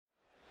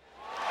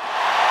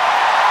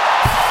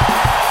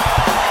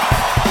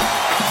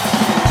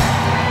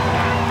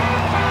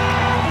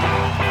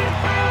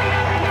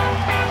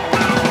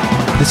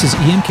This is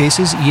EM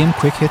Cases EM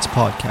Quick Hits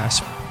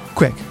podcast.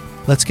 Quick,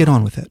 let's get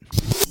on with it.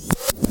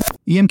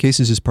 EM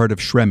Cases is part of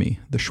SHREMI,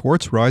 the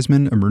Schwartz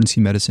Reisman Emergency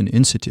Medicine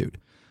Institute.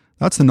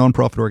 That's the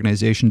nonprofit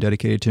organization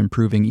dedicated to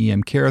improving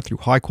EM care through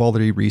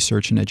high-quality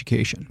research and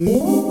education.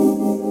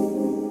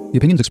 The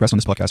opinions expressed on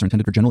this podcast are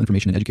intended for general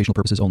information and educational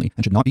purposes only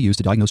and should not be used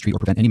to diagnose, treat, or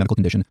prevent any medical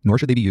condition, nor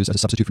should they be used as a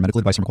substitute for medical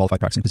advice from a qualified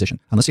practicing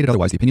physician. Unless stated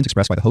otherwise, the opinions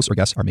expressed by the hosts or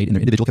guests are made in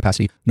their individual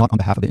capacity, not on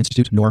behalf of the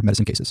Institute nor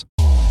Medicine Cases.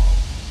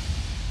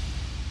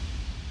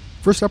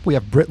 First up, we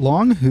have Britt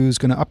Long, who's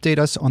going to update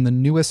us on the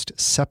newest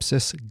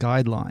sepsis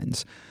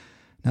guidelines.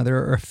 Now, there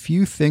are a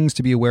few things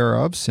to be aware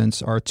of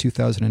since our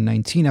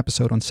 2019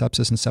 episode on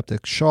sepsis and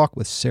septic shock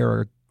with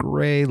Sarah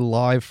Gray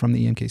live from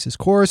the EM Cases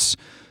course.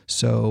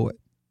 So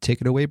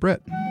take it away,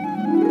 Britt.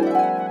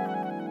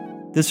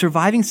 The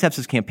Surviving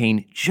Sepsis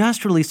campaign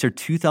just released their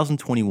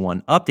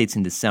 2021 updates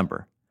in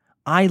December.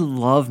 I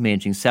love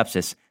managing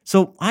sepsis,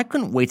 so I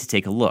couldn't wait to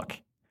take a look.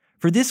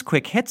 For this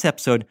Quick Hits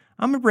episode,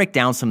 I'm going to break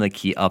down some of the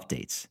key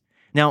updates.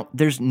 Now,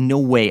 there's no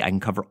way I can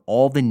cover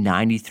all the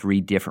 93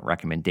 different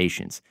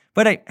recommendations,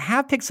 but I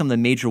have picked some of the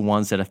major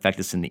ones that affect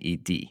us in the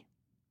ED.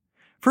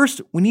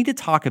 First, we need to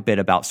talk a bit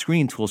about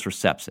screening tools for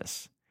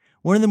sepsis.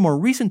 One of the more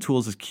recent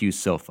tools is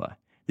qSOFA.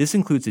 This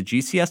includes a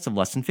GCS of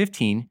less than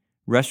 15,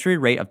 respiratory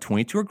rate of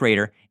 22 or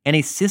greater, and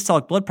a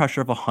systolic blood pressure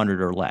of 100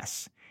 or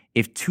less.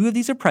 If two of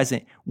these are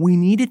present, we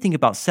need to think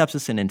about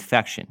sepsis and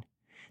infection.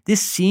 This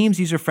seems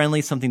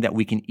user-friendly, something that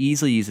we can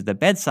easily use at the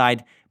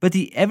bedside, but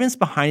the evidence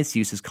behind its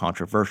use is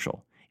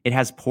controversial. It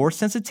has poor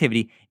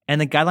sensitivity, and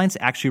the guidelines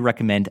actually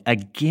recommend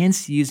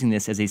against using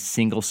this as a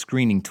single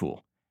screening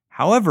tool.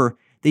 However,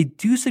 they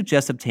do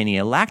suggest obtaining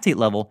a lactate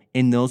level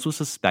in those with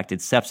suspected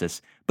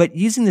sepsis, but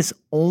using this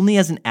only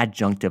as an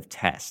adjunctive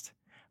test.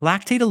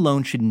 Lactate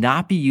alone should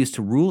not be used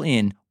to rule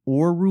in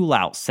or rule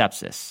out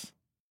sepsis.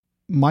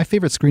 My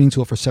favorite screening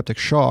tool for septic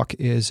shock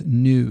is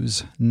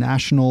NEWS,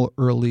 National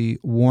Early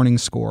Warning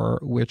Score,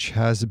 which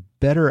has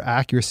better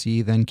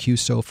accuracy than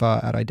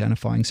qSOFA at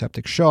identifying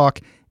septic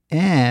shock,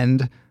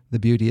 and the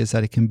beauty is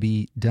that it can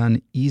be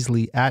done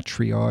easily at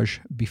triage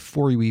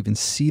before you even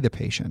see the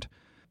patient.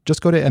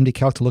 Just go to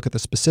MDCalc to look at the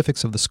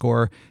specifics of the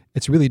score.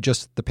 It's really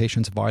just the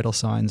patient's vital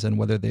signs and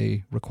whether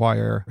they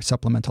require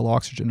supplemental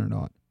oxygen or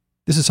not.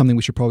 This is something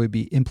we should probably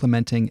be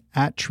implementing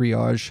at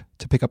triage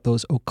to pick up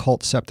those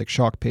occult septic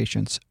shock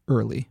patients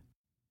early.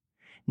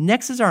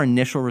 Next is our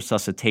initial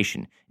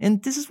resuscitation,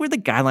 and this is where the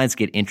guidelines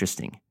get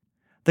interesting.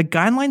 The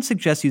guidelines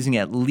suggest using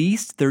at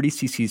least 30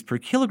 cc's per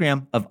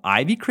kilogram of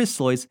IV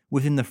crystalloids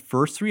within the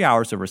first 3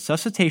 hours of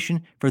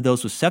resuscitation for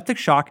those with septic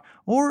shock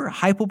or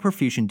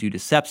hypoperfusion due to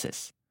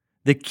sepsis.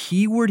 The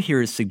key word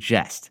here is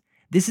suggest.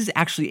 This is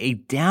actually a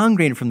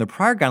downgrade from the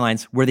prior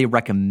guidelines where they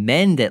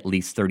recommend at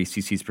least 30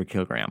 cc's per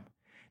kilogram.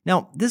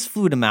 Now, this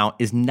fluid amount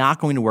is not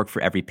going to work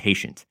for every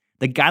patient.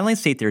 The guidelines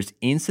state there's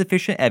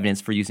insufficient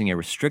evidence for using a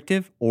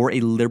restrictive or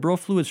a liberal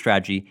fluid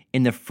strategy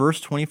in the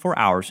first 24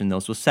 hours in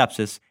those with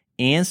sepsis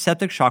and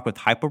septic shock with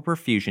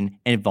hypoperfusion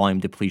and volume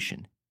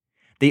depletion.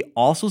 They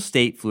also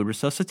state fluid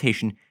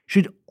resuscitation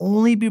should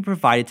only be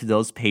provided to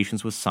those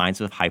patients with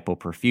signs of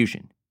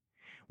hypoperfusion.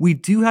 We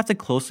do have to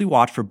closely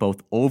watch for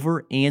both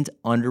over and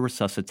under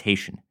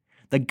resuscitation.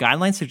 The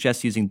guidelines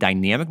suggest using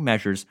dynamic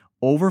measures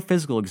over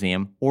physical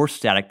exam or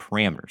static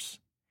parameters.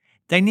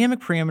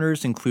 Dynamic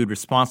parameters include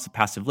response to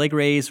passive leg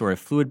raise or a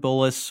fluid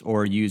bolus,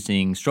 or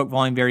using stroke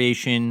volume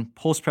variation,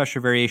 pulse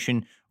pressure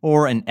variation,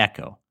 or an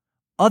echo.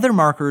 Other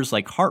markers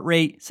like heart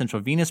rate,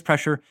 central venous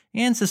pressure,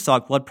 and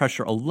systolic blood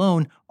pressure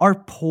alone are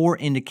poor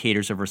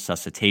indicators of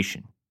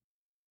resuscitation.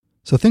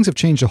 So things have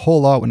changed a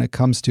whole lot when it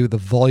comes to the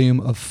volume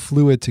of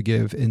fluid to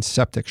give in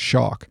septic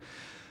shock,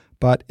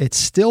 but it's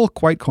still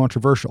quite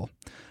controversial.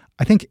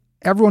 I think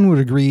everyone would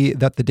agree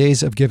that the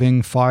days of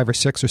giving 5 or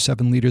 6 or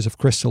 7 liters of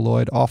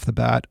crystalloid off the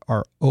bat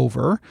are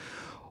over.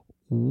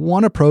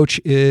 One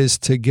approach is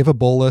to give a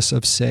bolus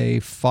of, say,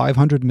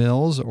 500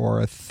 mils or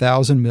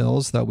 1,000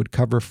 mils that would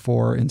cover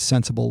for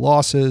insensible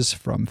losses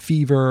from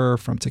fever,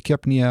 from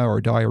tachypnea or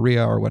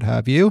diarrhea or what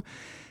have you.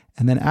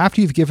 And then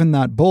after you've given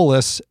that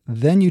bolus,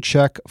 then you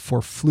check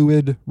for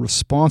fluid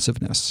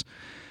responsiveness.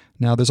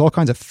 Now, there's all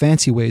kinds of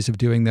fancy ways of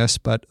doing this,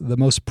 but the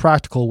most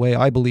practical way,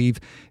 I believe,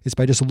 is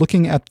by just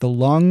looking at the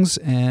lungs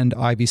and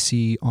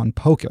IVC on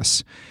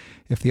POCUS.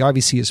 If the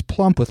IVC is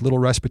plump with little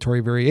respiratory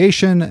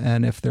variation,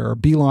 and if there are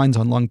B lines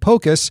on lung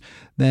POCUS,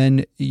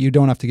 then you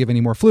don't have to give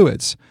any more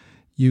fluids.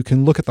 You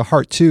can look at the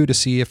heart too to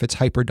see if it's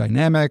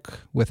hyperdynamic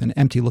with an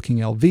empty-looking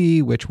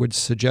LV, which would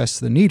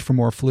suggest the need for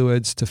more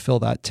fluids to fill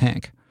that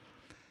tank.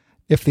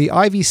 If the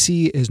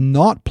IVC is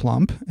not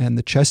plump and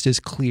the chest is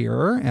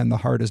clear and the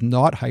heart is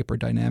not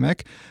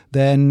hyperdynamic,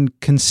 then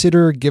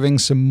consider giving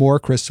some more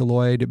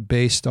crystalloid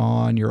based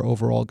on your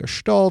overall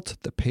gestalt,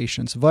 the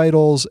patient's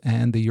vitals,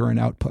 and the urine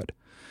output.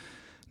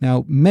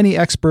 Now, many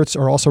experts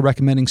are also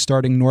recommending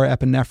starting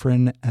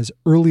norepinephrine as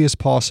early as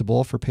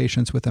possible for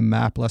patients with a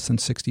MAP less than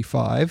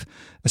 65,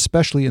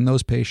 especially in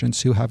those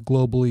patients who have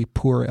globally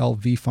poor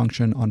LV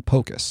function on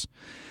POCUS.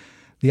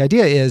 The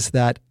idea is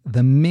that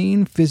the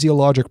main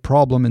physiologic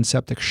problem in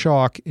septic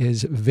shock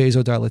is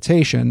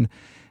vasodilatation,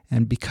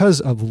 And because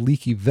of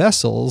leaky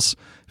vessels,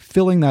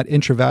 filling that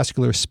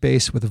intravascular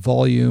space with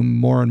volume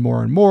more and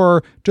more and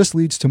more just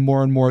leads to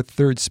more and more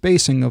third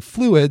spacing of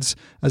fluids,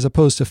 as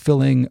opposed to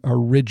filling a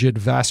rigid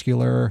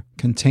vascular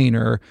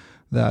container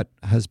that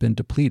has been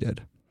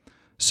depleted.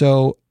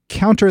 So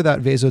counter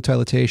that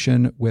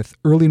vasodilatation with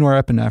early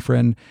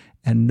norepinephrine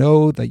and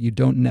know that you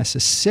don't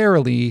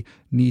necessarily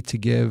need to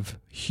give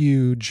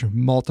huge,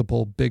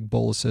 multiple big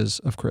boluses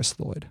of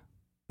crystalloid.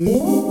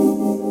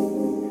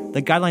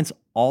 The guidelines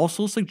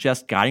also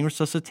suggest guiding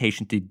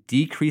resuscitation to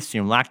decrease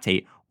serum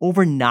lactate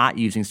over not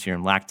using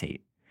serum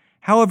lactate.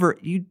 However,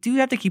 you do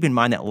have to keep in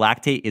mind that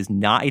lactate is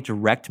not a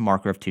direct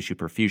marker of tissue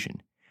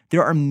perfusion.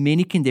 There are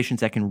many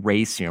conditions that can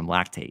raise serum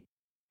lactate.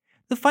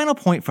 The final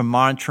point for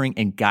monitoring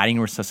and guiding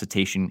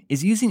resuscitation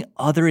is using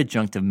other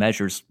adjunctive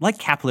measures like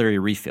capillary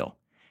refill.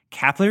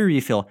 Capillary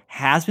refill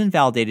has been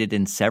validated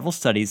in several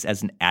studies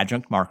as an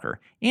adjunct marker,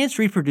 and it's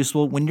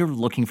reproducible when you're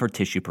looking for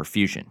tissue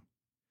perfusion.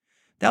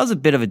 That was a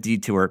bit of a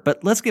detour,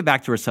 but let's get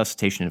back to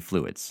resuscitation and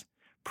fluids.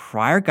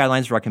 Prior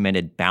guidelines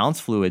recommended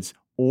balanced fluids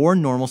or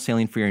normal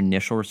saline for your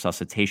initial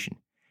resuscitation.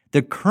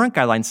 The current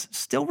guidelines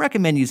still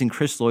recommend using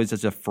crystalloids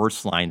as a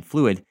first-line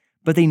fluid,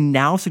 but they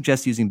now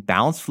suggest using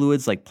balanced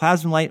fluids like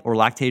Plasma-Lyte or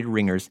lactated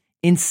ringers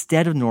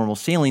instead of normal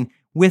saline,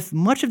 with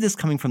much of this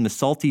coming from the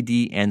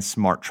SALT-TD and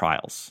SMART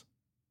trials.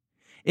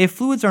 If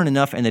fluids aren't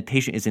enough and the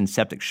patient is in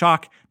septic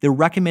shock, the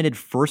recommended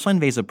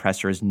first-line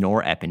vasopressor is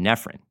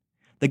norepinephrine.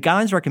 The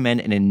guidelines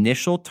recommend an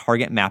initial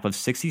target MAP of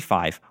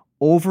 65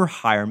 over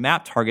higher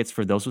MAP targets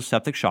for those with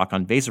septic shock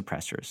on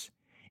vasopressors.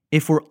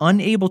 If we're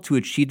unable to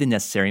achieve the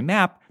necessary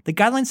MAP, the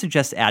guidelines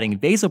suggest adding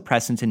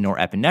vasopressin to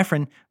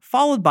norepinephrine,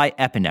 followed by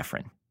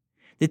epinephrine.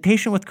 The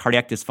patient with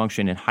cardiac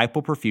dysfunction and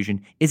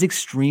hypoperfusion is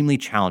extremely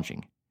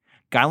challenging.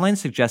 Guidelines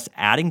suggest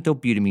adding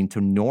dobutamine to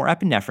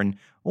norepinephrine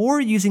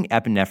or using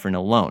epinephrine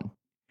alone.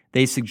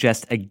 They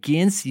suggest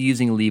against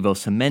using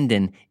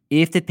levosimendan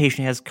if the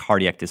patient has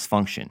cardiac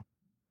dysfunction.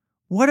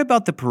 What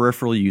about the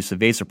peripheral use of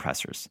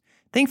vasopressors?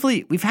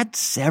 Thankfully, we've had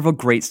several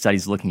great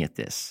studies looking at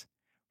this.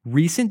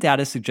 Recent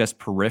data suggests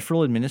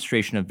peripheral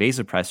administration of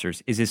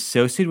vasopressors is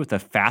associated with a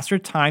faster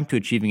time to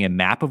achieving a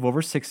MAP of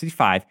over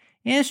 65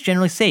 and is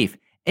generally safe,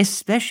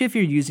 especially if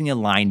you're using a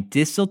line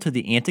distal to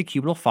the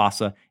antecubital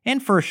fossa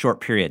and for a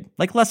short period,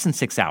 like less than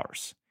 6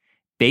 hours.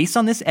 Based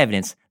on this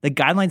evidence, the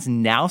guidelines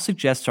now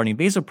suggest starting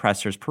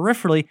vasopressors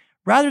peripherally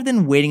rather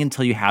than waiting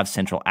until you have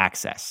central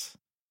access.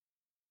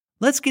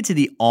 Let's get to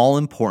the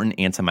all-important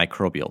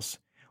antimicrobials.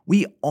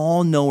 We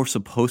all know we're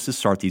supposed to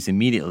start these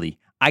immediately,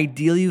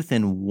 ideally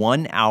within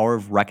 1 hour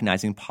of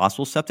recognizing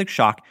possible septic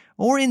shock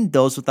or in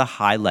those with a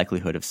high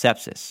likelihood of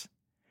sepsis.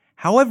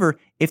 However,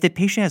 if the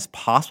patient has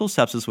possible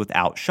sepsis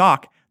without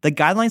shock, the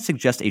guidelines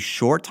suggest a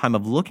short time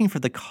of looking for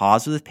the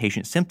cause of the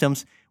patient's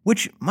symptoms,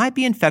 which might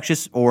be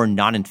infectious or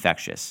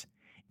non-infectious.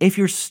 If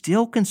you're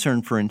still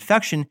concerned for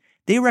infection,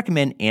 they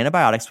recommend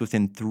antibiotics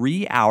within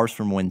 3 hours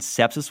from when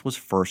sepsis was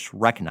first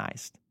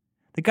recognized.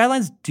 The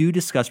guidelines do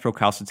discuss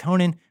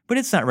procalcitonin, but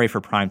it's not ready for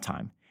prime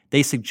time.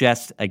 They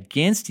suggest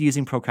against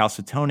using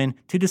procalcitonin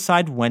to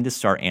decide when to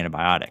start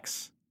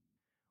antibiotics.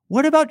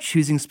 What about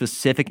choosing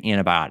specific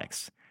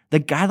antibiotics?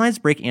 The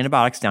guidelines break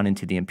antibiotics down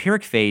into the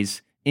empiric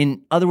phase,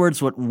 in other words,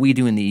 what we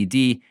do in the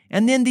ED,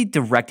 and then the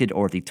directed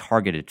or the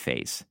targeted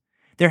phase.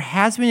 There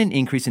has been an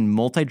increase in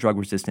multi-drug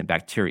resistant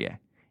bacteria.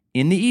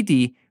 In the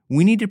ED,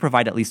 we need to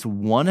provide at least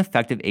one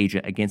effective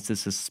agent against a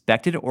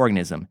suspected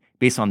organism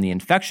based on the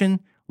infection,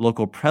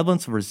 local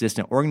prevalence of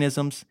resistant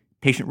organisms,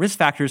 patient risk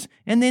factors,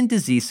 and then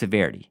disease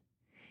severity.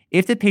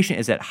 If the patient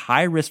is at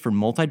high risk for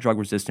multi-drug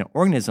resistant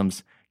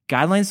organisms,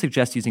 guidelines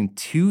suggest using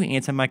 2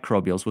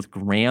 antimicrobials with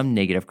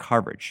gram-negative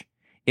coverage.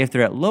 If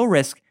they're at low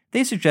risk,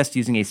 they suggest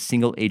using a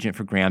single agent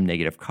for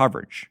gram-negative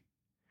coverage.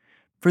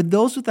 For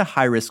those with a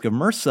high risk of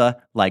MRSA,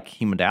 like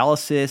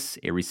hemodialysis,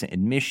 a recent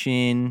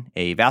admission,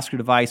 a vascular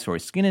device, or a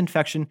skin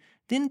infection,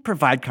 then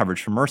provide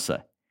coverage for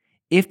MRSA.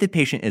 If the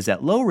patient is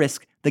at low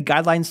risk, the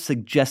guidelines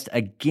suggest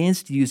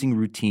against using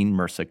routine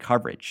MRSA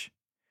coverage.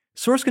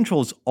 Source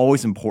control is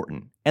always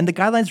important, and the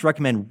guidelines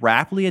recommend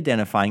rapidly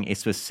identifying a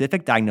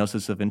specific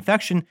diagnosis of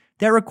infection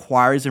that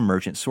requires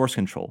emergent source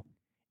control.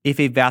 If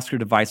a vascular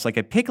device like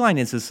a PICC line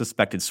is a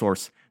suspected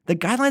source, the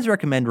guidelines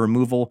recommend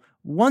removal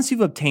once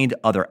you've obtained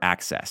other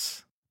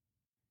access.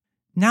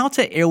 Now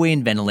to airway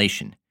and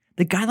ventilation.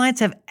 The guidelines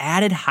have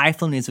added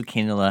high-flow nasal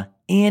cannula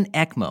and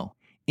ECMO.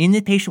 In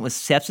the patient with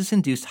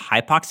sepsis-induced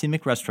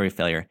hypoxemic respiratory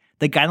failure,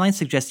 the guidelines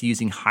suggest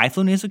using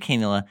high-flow nasal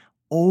cannula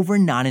over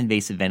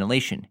non-invasive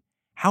ventilation.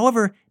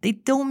 However, they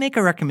don't make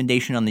a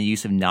recommendation on the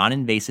use of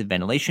non-invasive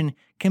ventilation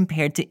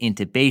compared to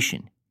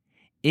intubation.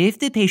 If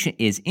the patient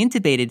is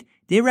intubated,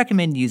 they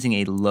recommend using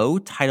a low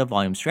tidal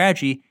volume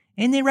strategy,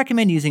 and they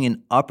recommend using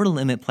an upper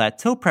limit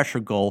plateau pressure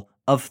goal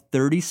of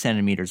 30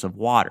 centimeters of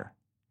water.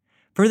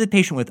 For the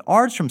patient with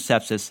ARDS from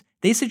sepsis,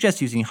 they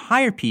suggest using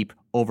higher PEEP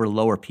over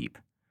lower PEEP.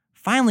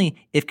 Finally,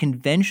 if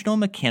conventional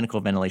mechanical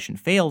ventilation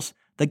fails,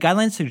 the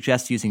guidelines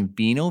suggest using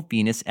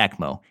veno-venous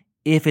ECMO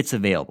if it's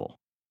available.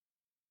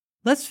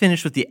 Let's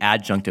finish with the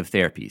adjunctive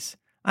therapies.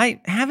 I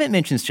haven't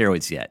mentioned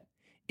steroids yet.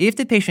 If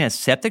the patient has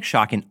septic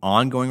shock and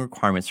ongoing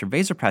requirements for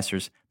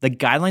vasopressors, the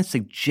guidelines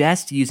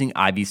suggest using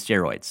IV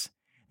steroids.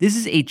 This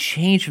is a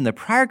change from the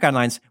prior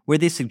guidelines where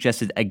they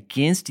suggested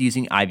against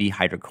using IV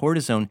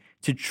hydrocortisone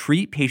to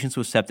treat patients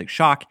with septic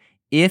shock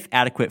if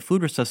adequate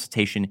fluid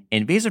resuscitation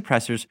and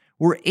vasopressors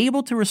were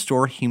able to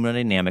restore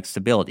hemodynamic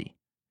stability.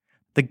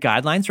 The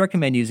guidelines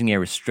recommend using a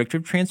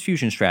restrictive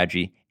transfusion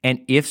strategy, and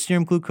if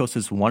serum glucose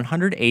is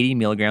 180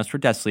 milligrams per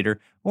deciliter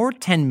or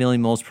 10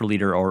 millimoles per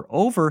liter or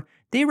over,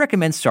 they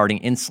recommend starting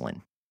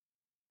insulin.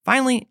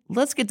 Finally,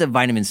 let's get to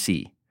vitamin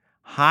C.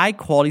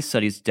 High-quality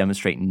studies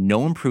demonstrate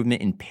no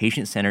improvement in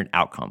patient-centered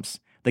outcomes.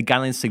 The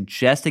guidelines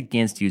suggest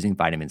against using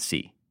vitamin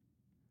C.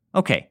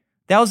 Okay,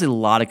 that was a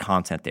lot of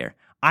content there.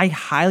 I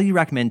highly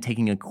recommend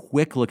taking a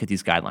quick look at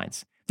these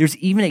guidelines. There's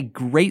even a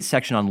great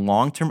section on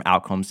long-term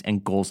outcomes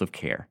and goals of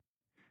care.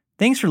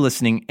 Thanks for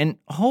listening, and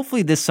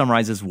hopefully this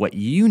summarizes what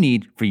you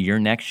need for your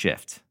next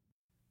shift.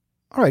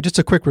 All right, just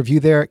a quick review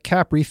there.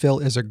 Cap refill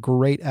is a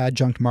great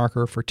adjunct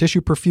marker for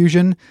tissue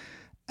perfusion.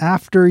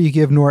 After you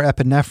give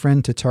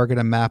norepinephrine to target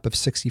a MAP of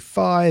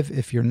 65,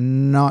 if you're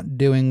not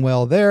doing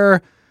well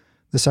there,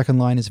 the second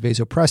line is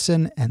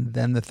vasopressin, and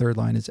then the third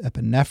line is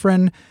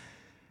epinephrine.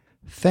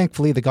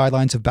 Thankfully, the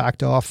guidelines have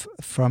backed off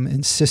from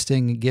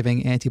insisting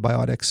giving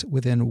antibiotics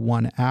within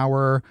 1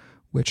 hour,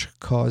 which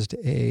caused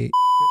a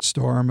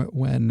storm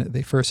when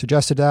they first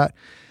suggested that.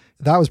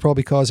 That was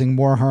probably causing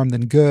more harm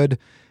than good,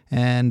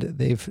 and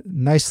they've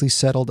nicely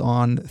settled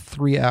on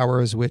 3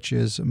 hours, which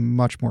is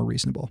much more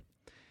reasonable.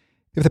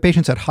 If the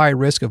patient's at high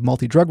risk of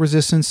multi-drug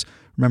resistance,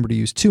 remember to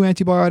use 2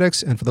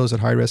 antibiotics, and for those at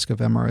high risk of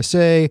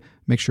MRSA,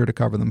 make sure to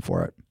cover them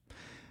for it.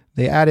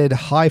 They added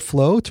high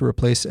flow to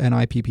replace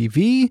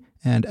NIPPV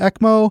and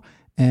ECMO,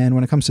 and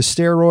when it comes to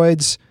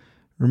steroids,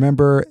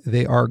 remember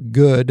they are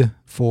good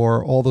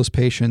for all those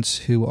patients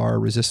who are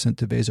resistant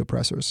to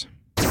vasopressors.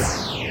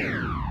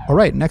 All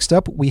right, next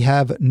up we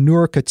have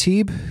Noor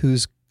Khatib,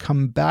 who's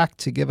come back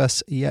to give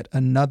us yet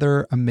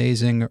another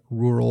amazing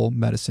rural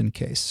medicine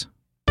case.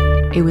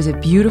 It was a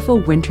beautiful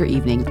winter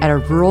evening at a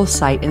rural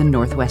site in the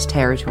Northwest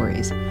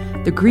Territories.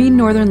 The green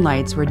northern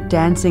lights were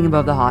dancing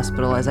above the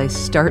hospital as I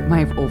start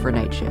my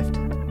overnight shift.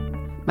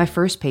 My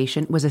first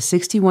patient was a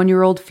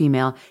 61-year-old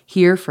female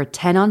here for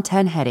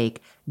 10-on-10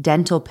 headache,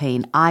 dental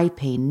pain, eye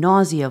pain,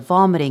 nausea,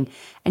 vomiting,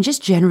 and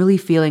just generally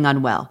feeling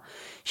unwell.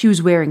 She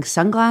was wearing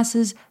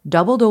sunglasses,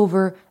 doubled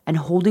over, and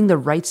holding the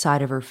right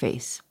side of her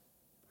face.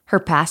 Her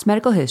past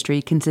medical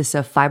history consists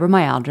of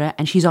fibromyalgia,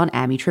 and she's on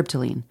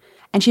amitriptyline,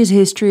 and she has a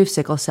history of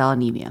sickle cell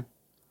anemia.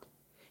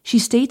 She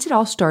states it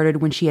all started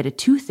when she had a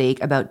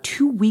toothache about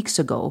 2 weeks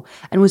ago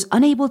and was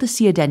unable to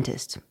see a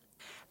dentist.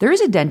 There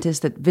is a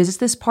dentist that visits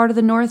this part of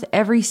the north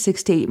every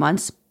 6 to 8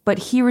 months, but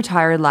he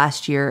retired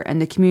last year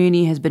and the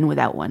community has been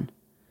without one.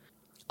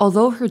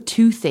 Although her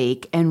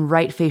toothache and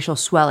right facial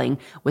swelling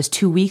was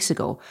 2 weeks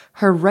ago,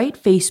 her right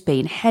face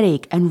pain,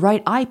 headache, and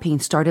right eye pain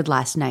started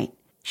last night.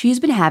 She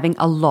has been having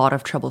a lot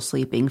of trouble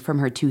sleeping from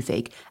her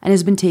toothache and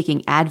has been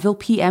taking Advil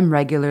PM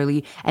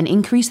regularly and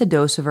increased the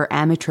dose of her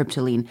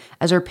amitriptyline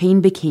as her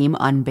pain became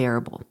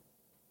unbearable.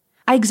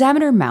 I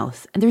examined her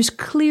mouth, and there's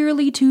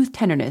clearly tooth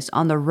tenderness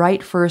on the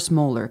right first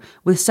molar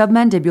with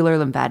submandibular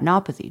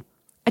lymphadenopathy.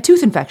 A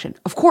tooth infection,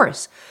 of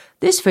course.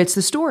 This fits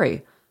the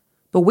story.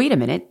 But wait a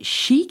minute,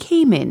 she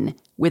came in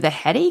with a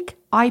headache,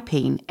 eye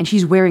pain, and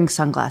she's wearing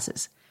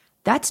sunglasses.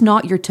 That's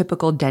not your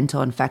typical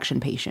dental infection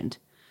patient.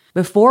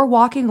 Before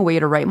walking away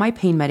to write my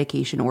pain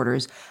medication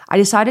orders, I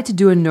decided to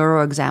do a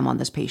neuro exam on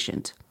this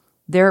patient.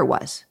 There it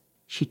was.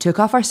 She took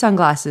off our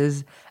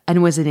sunglasses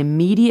and was in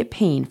immediate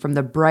pain from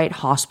the bright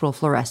hospital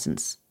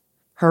fluorescence.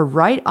 Her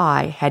right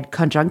eye had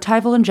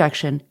conjunctival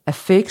injection, a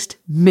fixed,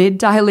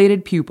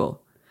 mid-dilated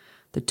pupil.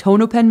 The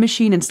tonopen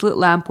machine and slit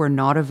lamp were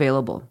not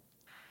available.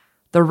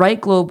 The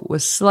right globe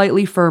was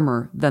slightly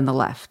firmer than the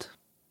left.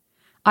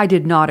 I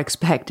did not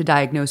expect to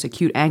diagnose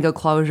acute angle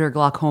closure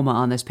glaucoma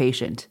on this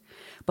patient.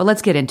 But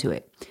let's get into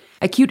it.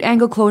 Acute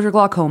angle closure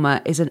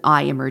glaucoma is an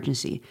eye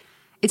emergency.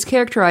 It's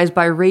characterized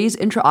by raised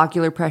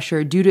intraocular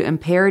pressure due to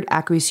impaired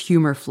aqueous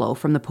humor flow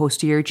from the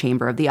posterior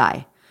chamber of the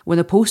eye. When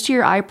the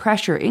posterior eye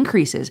pressure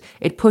increases,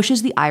 it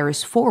pushes the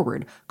iris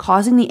forward,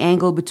 causing the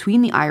angle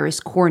between the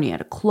iris cornea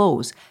to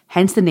close,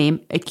 hence the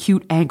name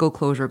acute angle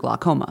closure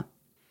glaucoma.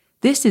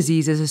 This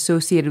disease is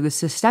associated with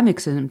systemic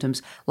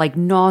symptoms like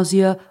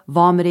nausea,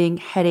 vomiting,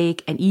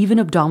 headache, and even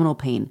abdominal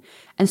pain,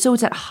 and so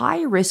it's at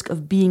high risk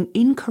of being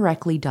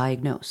incorrectly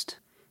diagnosed.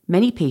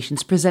 Many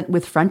patients present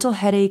with frontal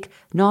headache,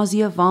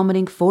 nausea,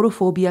 vomiting,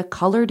 photophobia,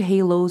 colored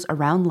halos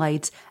around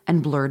lights,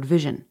 and blurred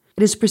vision.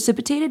 It is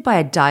precipitated by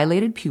a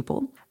dilated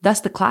pupil, thus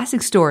the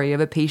classic story of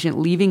a patient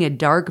leaving a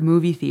dark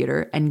movie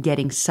theater and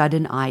getting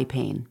sudden eye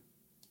pain.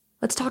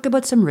 Let's talk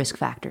about some risk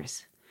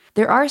factors.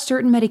 There are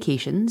certain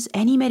medications,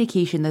 any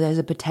medication that has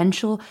a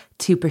potential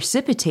to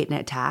precipitate an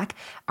attack,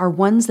 are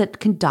ones that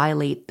can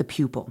dilate the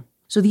pupil.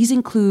 So these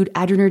include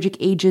adrenergic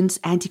agents,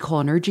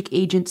 anticholinergic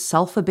agents,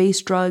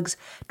 sulfa-based drugs,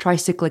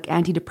 tricyclic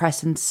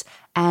antidepressants,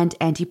 and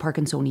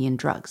anti-Parkinsonian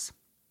drugs.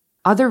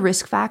 Other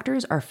risk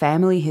factors are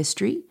family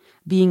history,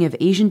 being of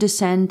Asian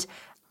descent,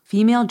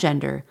 female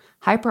gender,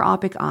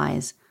 hyperopic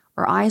eyes,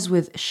 or eyes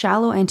with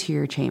shallow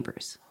anterior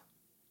chambers.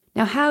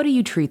 Now, how do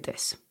you treat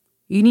this?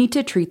 You need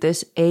to treat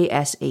this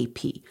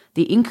ASAP.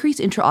 The increased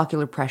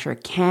intraocular pressure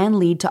can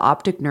lead to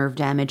optic nerve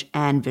damage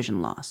and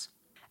vision loss.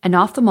 An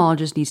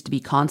ophthalmologist needs to be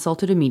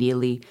consulted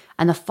immediately,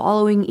 and the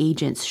following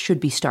agents should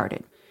be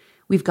started.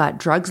 We've got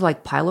drugs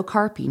like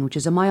pilocarpine, which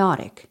is a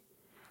miotic,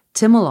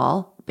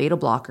 timolol, beta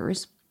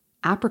blockers,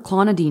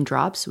 apriclonidine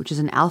drops, which is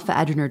an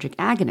alpha-adrenergic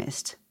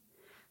agonist,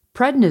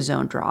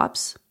 prednisone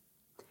drops,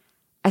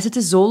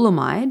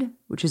 acetazolamide,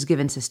 which is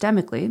given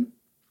systemically,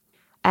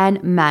 and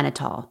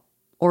mannitol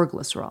or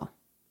glycerol,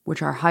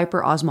 which are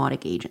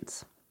hyperosmotic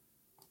agents.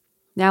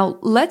 Now,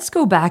 let's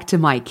go back to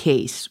my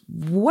case.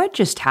 What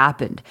just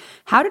happened?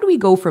 How did we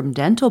go from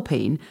dental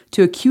pain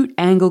to acute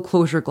angle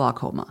closure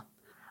glaucoma?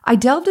 I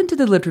delved into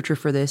the literature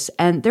for this,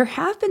 and there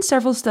have been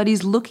several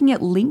studies looking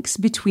at links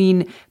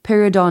between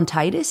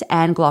periodontitis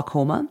and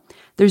glaucoma.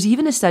 There's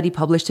even a study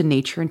published in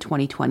Nature in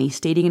 2020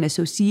 stating an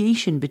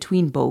association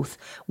between both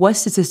was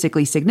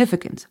statistically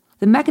significant.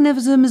 The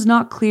mechanism is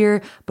not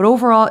clear, but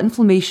overall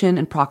inflammation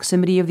and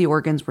proximity of the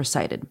organs were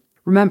cited.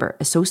 Remember,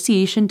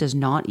 association does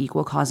not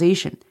equal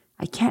causation.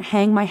 I can't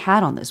hang my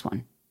hat on this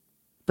one.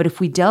 But if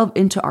we delve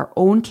into our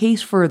own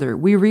case further,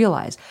 we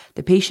realize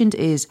the patient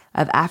is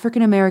of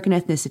African American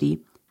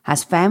ethnicity,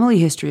 has family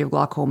history of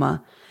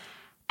glaucoma,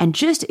 and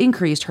just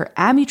increased her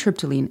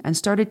amitriptyline and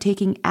started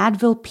taking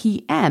Advil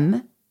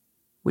PM,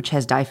 which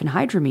has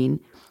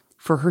diphenhydramine,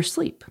 for her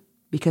sleep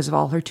because of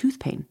all her tooth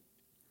pain.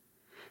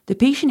 The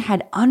patient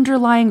had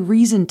underlying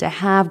reason to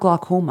have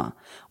glaucoma.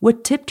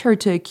 What tipped her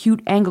to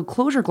acute angle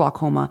closure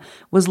glaucoma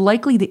was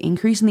likely the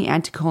increase in the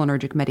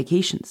anticholinergic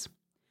medications.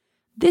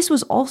 This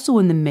was also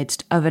in the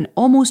midst of an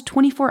almost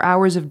 24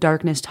 hours of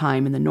darkness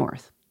time in the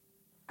north.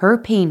 Her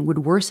pain would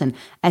worsen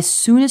as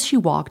soon as she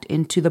walked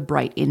into the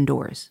bright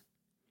indoors.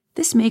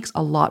 This makes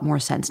a lot more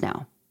sense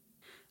now.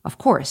 Of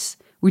course,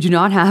 we do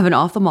not have an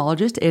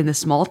ophthalmologist in the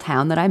small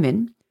town that I'm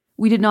in.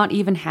 We did not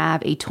even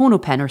have a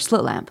tonopen or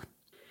slit lamp.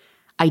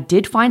 I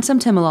did find some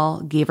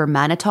timolol, gave her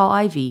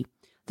mannitol IV.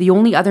 The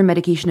only other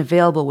medication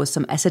available was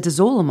some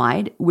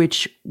acetazolamide,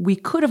 which we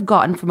could have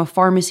gotten from a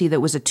pharmacy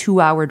that was a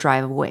 2-hour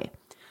drive away.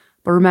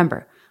 But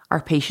remember, our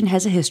patient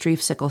has a history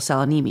of sickle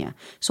cell anemia,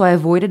 so I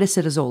avoided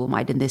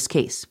acetazolamide in this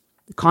case.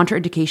 The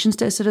contraindications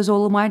to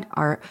acetazolamide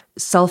are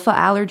sulfa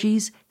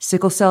allergies,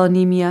 sickle cell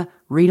anemia,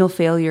 renal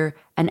failure,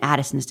 and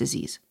Addison's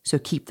disease, so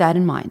keep that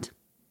in mind.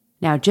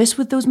 Now, just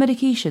with those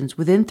medications,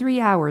 within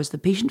 3 hours, the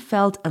patient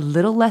felt a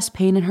little less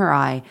pain in her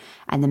eye,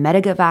 and the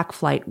Medevac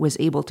flight was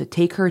able to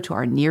take her to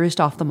our nearest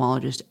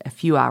ophthalmologist a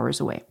few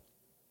hours away.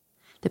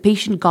 The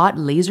patient got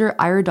laser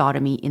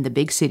iridotomy in the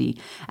big city,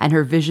 and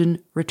her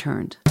vision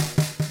returned.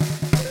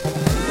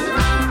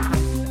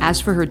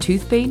 As for her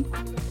tooth pain,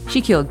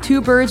 she killed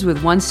 2 birds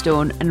with 1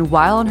 stone, and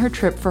while on her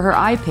trip for her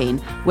eye pain,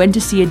 went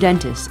to see a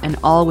dentist, and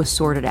all was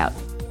sorted out.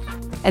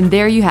 And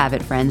there you have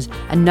it, friends,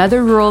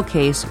 another rural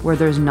case where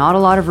there's not a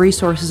lot of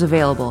resources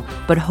available,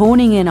 but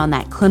honing in on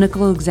that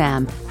clinical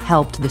exam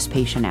helped this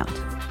patient out.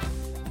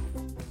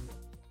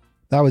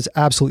 That was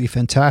absolutely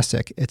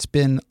fantastic. It's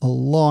been a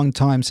long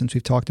time since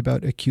we've talked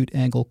about acute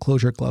angle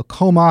closure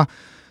glaucoma.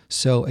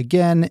 So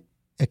again,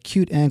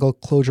 acute angle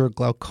closure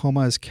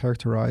glaucoma is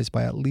characterized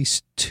by at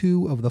least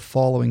 2 of the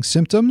following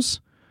symptoms.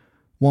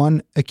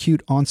 1,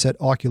 acute onset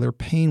ocular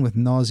pain with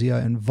nausea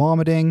and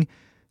vomiting.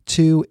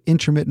 2,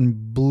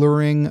 intermittent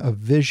blurring of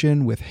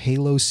vision with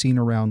halo seen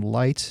around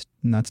light,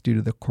 and that's due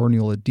to the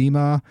corneal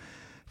edema.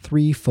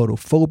 3,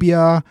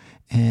 photophobia.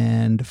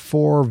 And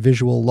 4,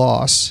 visual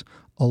loss,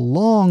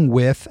 along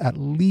with at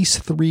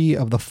least 3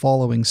 of the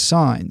following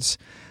signs.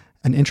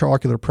 An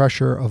intraocular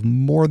pressure of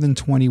more than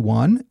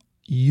 21,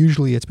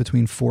 usually it's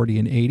between 40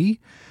 and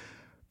 80.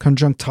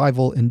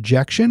 Conjunctival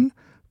injection,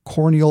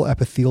 corneal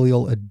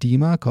epithelial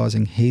edema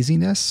causing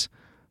haziness,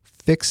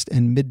 fixed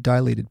and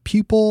mid-dilated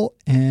pupil,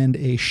 and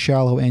a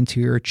shallow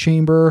anterior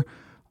chamber.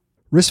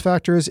 Risk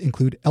factors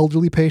include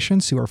elderly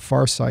patients who are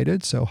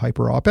farsighted, so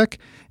hyperopic,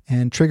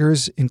 and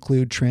triggers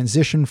include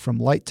transition from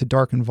light to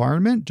dark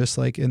environment, just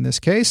like in this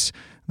case.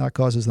 That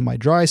causes the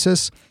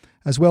mydriasis,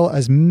 as well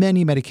as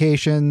many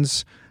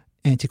medications,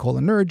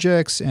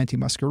 anticholinergics,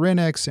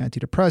 antimuscarinics,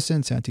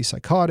 antidepressants,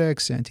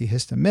 antipsychotics,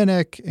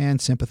 antihistaminic, and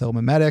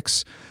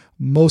sympathomimetics.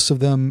 Most of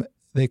them,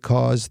 they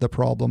cause the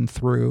problem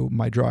through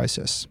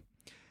mydriasis.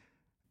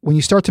 When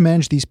you start to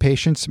manage these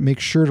patients, make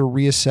sure to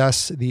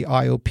reassess the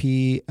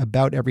IOP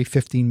about every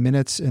 15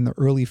 minutes in the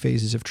early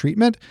phases of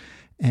treatment.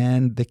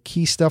 And the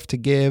key stuff to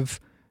give,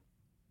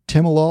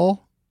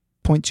 timolol,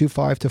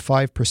 0.25 to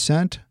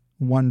 5%,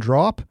 1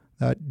 drop.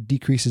 That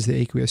decreases the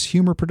aqueous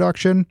humor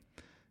production.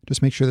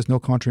 Just make sure there's no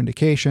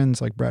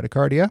contraindications like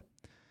bradycardia.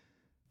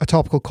 A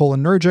topical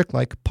cholinergic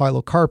like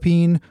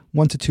pilocarpine,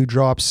 1 to 2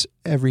 drops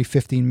every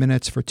 15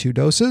 minutes for 2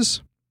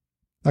 doses.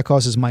 That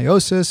causes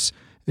miosis.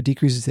 It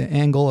decreases the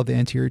angle of the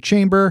anterior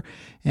chamber,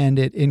 and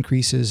it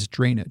increases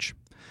drainage.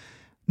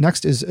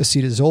 Next is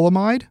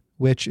acetazolamide,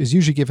 which is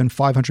usually given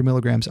 500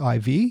 milligrams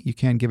IV. You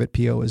can give it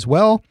PO as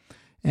well.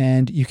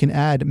 And you can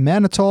add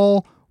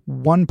mannitol,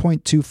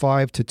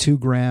 1.25 to 2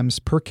 grams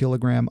per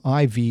kilogram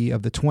IV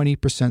of the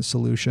 20%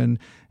 solution,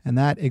 and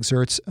that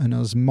exerts an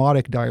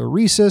osmotic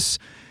diuresis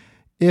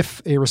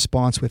if a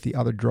response with the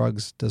other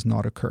drugs does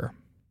not occur.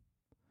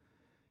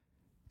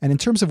 And in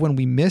terms of when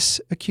we miss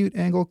acute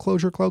angle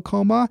closure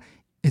glaucoma,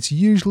 it's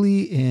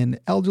usually in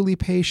elderly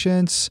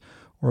patients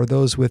or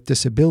those with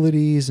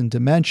disabilities and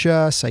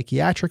dementia,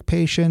 psychiatric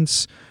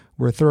patients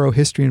where thorough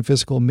history and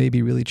physical may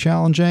be really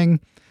challenging,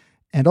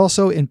 and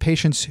also in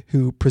patients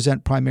who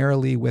present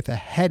primarily with a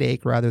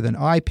headache rather than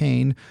eye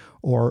pain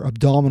or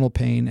abdominal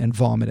pain and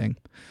vomiting.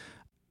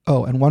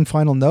 Oh, and one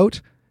final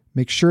note,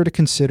 make sure to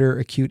consider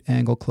acute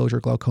angle closure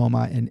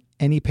glaucoma in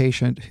any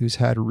patient who's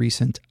had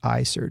recent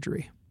eye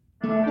surgery.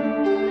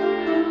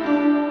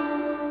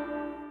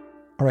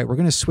 All right, we're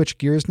going to switch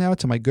gears now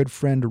to my good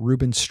friend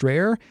Ruben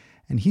Strayer,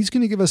 and he's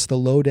going to give us the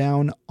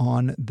lowdown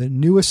on the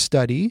newest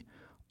study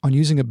on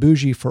using a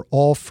bougie for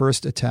all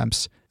first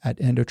attempts at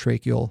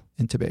endotracheal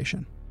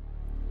intubation.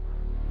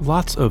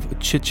 Lots of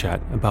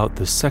chit-chat about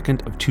the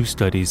second of two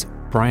studies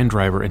Brian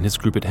Driver and his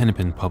group at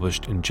Hennepin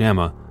published in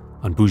JAMA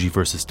on bougie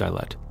versus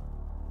stylet.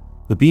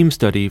 The BEAM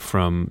study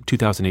from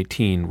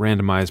 2018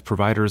 randomized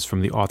providers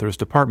from the author's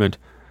department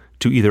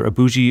to either a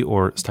bougie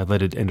or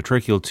styleted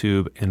endotracheal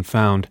tube and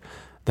found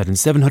that in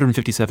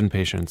 757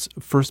 patients,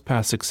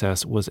 first-pass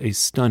success was a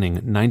stunning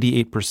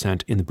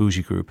 98% in the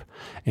bougie group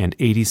and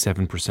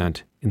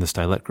 87% in the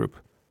stylet group.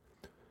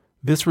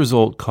 This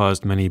result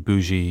caused many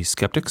bougie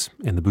skeptics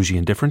and the bougie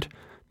indifferent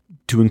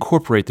to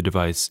incorporate the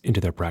device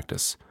into their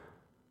practice.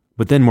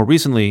 But then more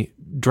recently,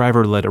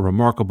 Driver led a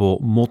remarkable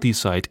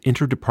multi-site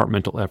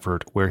interdepartmental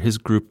effort where his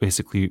group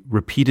basically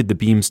repeated the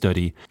BEAM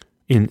study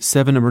in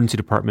 7 emergency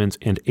departments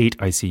and 8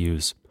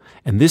 ICUs.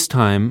 And this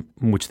time,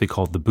 which they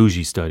called the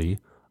bougie study,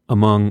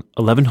 among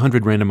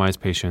 1,100 randomized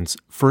patients,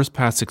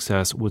 first-pass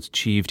success was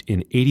achieved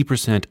in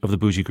 80% of the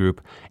bougie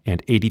group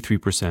and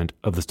 83%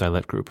 of the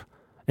stylet group.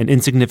 An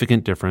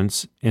insignificant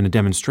difference and a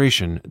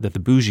demonstration that the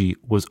bougie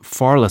was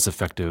far less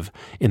effective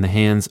in the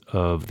hands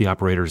of the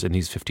operators in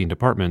these 15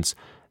 departments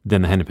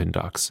than the Hennepin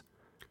docs.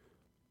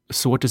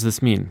 So what does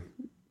this mean?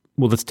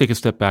 Well, let's take a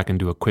step back and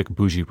do a quick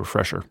bougie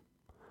refresher.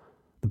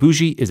 The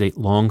bougie is a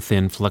long,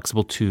 thin,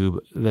 flexible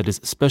tube that is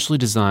specially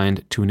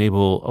designed to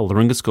enable a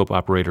laryngoscope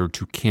operator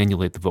to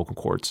cannulate the vocal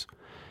cords.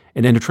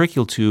 An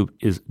endotracheal tube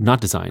is not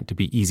designed to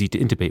be easy to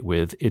intubate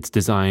with. It's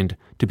designed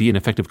to be an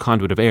effective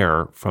conduit of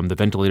air from the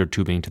ventilator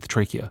tubing to the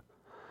trachea.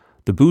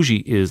 The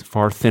bougie is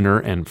far thinner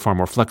and far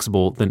more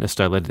flexible than a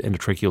styleted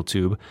endotracheal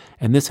tube,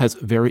 and this has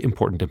very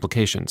important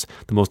implications.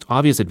 The most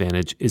obvious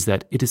advantage is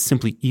that it is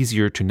simply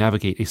easier to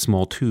navigate a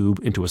small tube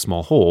into a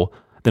small hole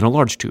than a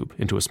large tube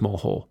into a small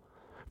hole.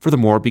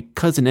 Furthermore,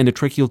 because an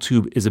endotracheal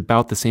tube is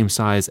about the same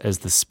size as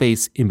the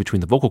space in between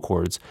the vocal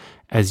cords,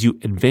 as you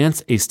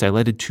advance a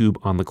styleted tube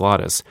on the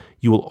glottis,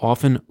 you will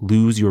often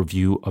lose your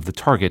view of the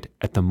target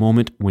at the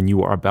moment when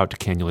you are about to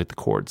cannulate the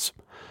cords.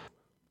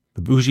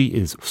 The bougie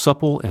is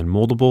supple and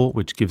moldable,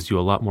 which gives you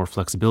a lot more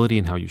flexibility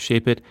in how you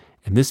shape it,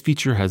 and this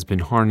feature has been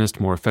harnessed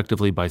more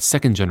effectively by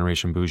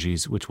second-generation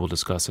bougies, which we'll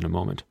discuss in a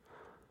moment.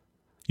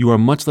 You are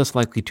much less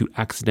likely to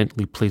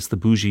accidentally place the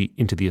bougie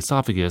into the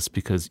esophagus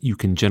because you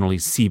can generally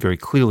see very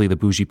clearly the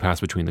bougie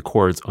pass between the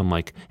cords,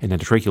 unlike an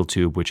endotracheal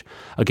tube, which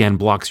again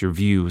blocks your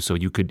view so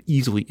you could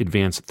easily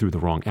advance through the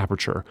wrong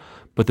aperture.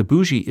 But the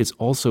bougie is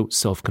also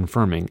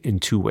self-confirming in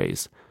two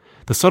ways.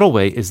 The subtle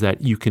way is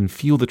that you can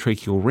feel the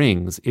tracheal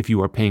rings if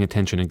you are paying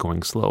attention and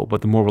going slow,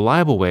 but the more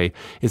reliable way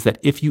is that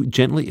if you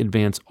gently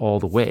advance all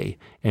the way,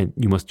 and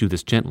you must do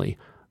this gently,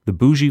 the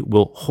bougie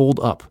will hold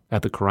up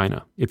at the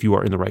carina if you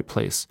are in the right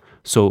place.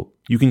 So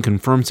you can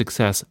confirm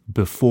success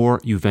before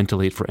you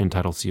ventilate for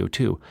end-tidal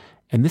CO2.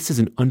 And this is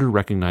an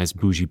under-recognized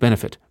bougie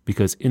benefit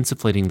because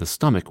insufflating the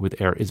stomach with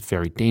air is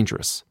very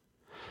dangerous.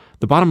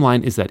 The bottom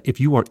line is that if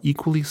you are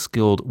equally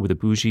skilled with a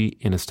bougie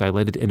and a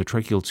styleted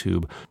endotracheal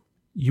tube,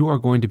 you are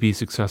going to be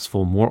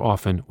successful more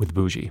often with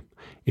bougie.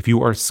 If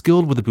you are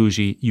skilled with a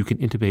bougie, you can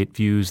intubate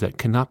views that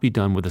cannot be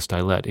done with a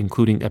stylet,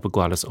 including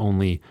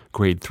epiglottis-only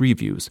grade 3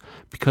 views,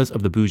 because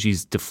of the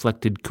bougie's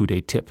deflected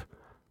coude tip.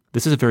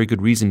 This is a very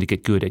good reason to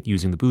get good at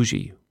using the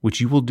bougie, which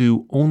you will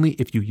do only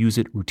if you use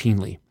it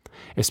routinely.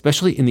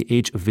 Especially in the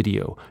age of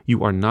video,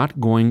 you are not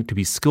going to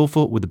be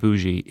skillful with the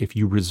bougie if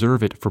you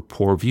reserve it for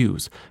poor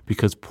views,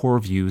 because poor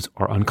views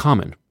are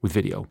uncommon with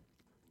video.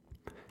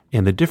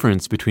 And the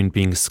difference between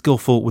being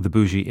skillful with the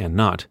bougie and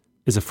not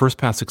is a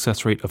first-pass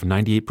success rate of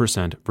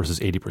 98% versus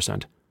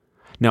 80%.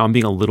 Now, I'm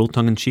being a little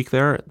tongue-in-cheek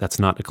there. That's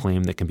not a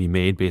claim that can be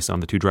made based on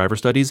the two driver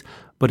studies,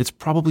 but it's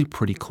probably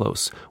pretty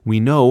close.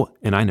 We know,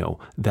 and I know,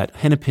 that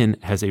Hennepin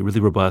has a really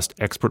robust,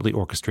 expertly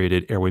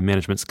orchestrated airway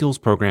management skills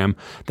program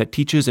that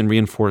teaches and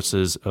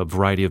reinforces a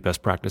variety of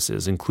best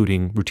practices,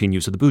 including routine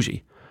use of the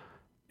bougie.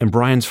 And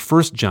Brian's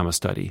first JAMA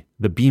study,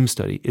 the BEAM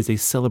study, is a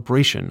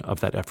celebration of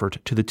that effort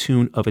to the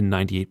tune of a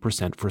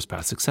 98%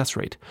 first-pass success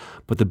rate.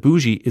 But the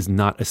bougie is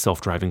not a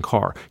self-driving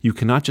car. You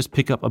cannot just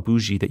pick up a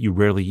bougie that you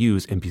rarely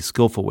use and be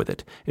skillful with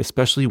it,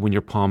 especially when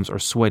your palms are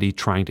sweaty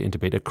trying to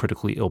intubate a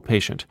critically ill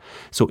patient.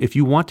 So if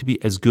you want to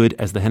be as good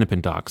as the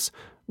Hennepin docs,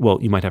 well,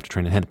 you might have to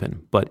train a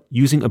hennepin, but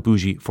using a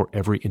bougie for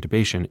every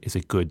intubation is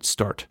a good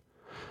start.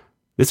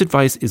 This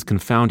advice is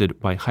confounded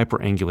by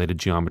hyperangulated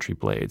geometry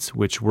blades,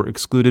 which were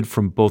excluded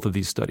from both of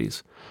these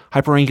studies.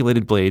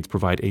 Hyperangulated blades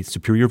provide a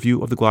superior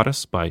view of the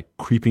glottis by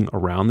creeping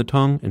around the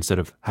tongue instead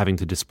of having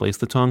to displace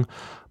the tongue,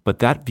 but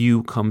that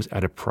view comes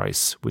at a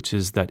price, which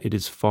is that it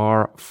is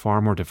far,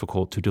 far more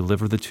difficult to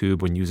deliver the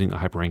tube when using a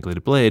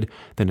hyperangulated blade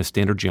than a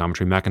standard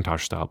geometry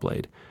Macintosh-style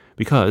blade.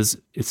 Because,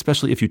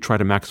 especially if you try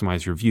to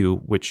maximize your view,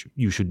 which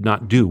you should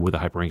not do with a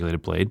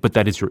hyperangulated blade, but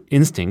that is your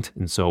instinct,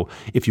 and so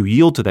if you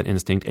yield to that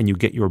instinct and you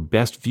get your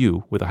best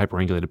view with a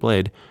hyperangulated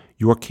blade,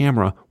 your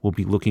camera will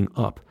be looking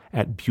up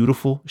at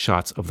beautiful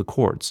shots of the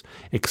chords,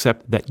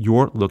 except that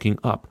you're looking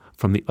up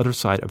from the other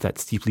side of that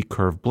steeply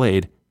curved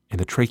blade and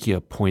the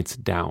trachea points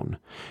down.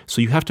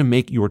 So you have to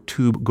make your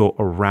tube go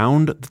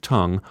around the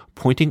tongue,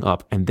 pointing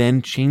up, and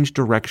then change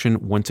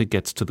direction once it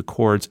gets to the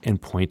chords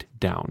and point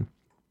down,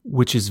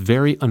 which is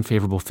very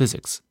unfavorable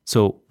physics.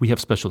 So we have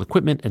special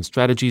equipment and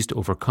strategies to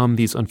overcome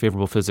these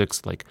unfavorable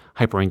physics, like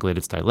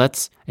hyperangulated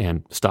stylets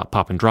and stop,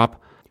 pop, and drop.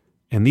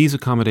 And these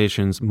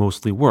accommodations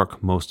mostly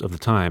work most of the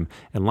time,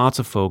 and lots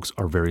of folks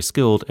are very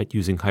skilled at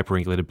using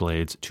hyperangulated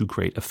blades to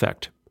great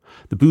effect.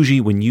 The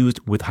bougie, when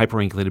used with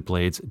hyperangulated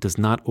blades, does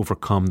not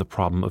overcome the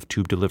problem of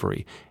tube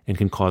delivery and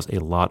can cause a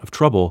lot of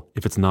trouble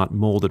if it's not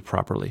molded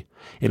properly.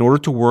 In order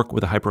to work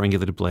with a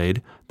hyperangulated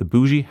blade, the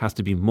bougie has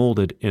to be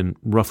molded in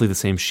roughly the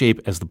same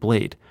shape as the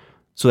blade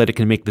so that it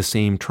can make the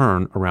same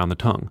turn around the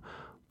tongue.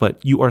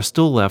 But you are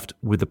still left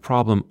with the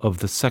problem of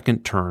the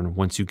second turn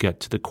once you get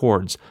to the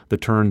chords, the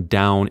turn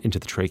down into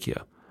the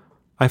trachea.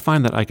 I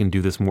find that I can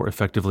do this more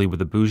effectively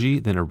with a bougie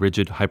than a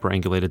rigid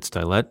hyperangulated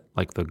stylet,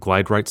 like the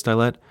Glide-Right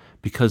stylet,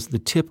 because the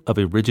tip of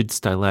a rigid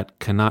stylet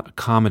cannot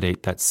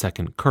accommodate that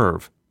second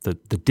curve, the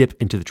dip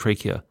into the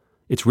trachea.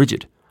 It's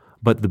rigid.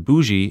 But the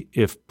bougie,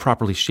 if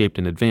properly shaped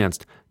and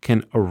advanced,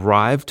 can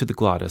arrive to the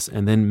glottis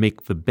and then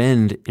make the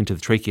bend into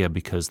the trachea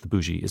because the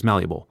bougie is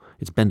malleable.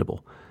 It's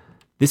bendable.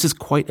 This is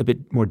quite a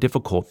bit more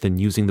difficult than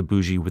using the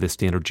bougie with a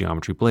standard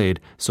geometry blade,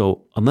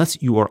 so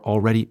unless you are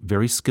already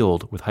very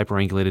skilled with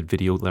hyperangulated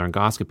video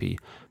laryngoscopy,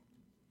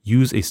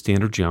 use a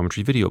standard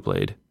geometry video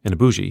blade and a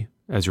bougie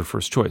as your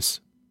first choice.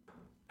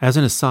 As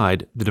an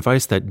aside, the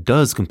device that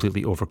does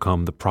completely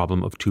overcome the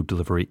problem of tube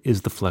delivery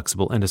is the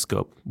flexible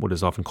endoscope, what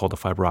is often called a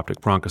fiber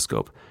optic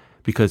bronchoscope,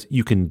 because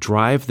you can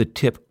drive the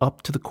tip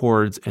up to the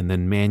chords and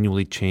then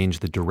manually change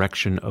the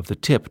direction of the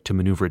tip to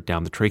maneuver it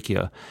down the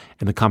trachea.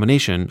 And the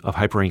combination of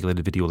hyperangulated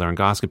video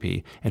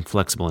laryngoscopy and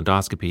flexible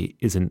endoscopy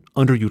is an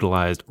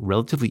underutilized,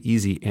 relatively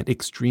easy, and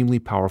extremely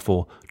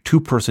powerful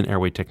two-person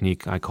airway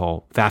technique I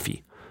call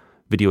VAFI,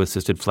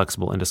 Video-Assisted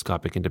Flexible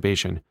Endoscopic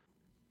Intubation.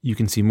 You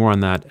can see more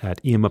on that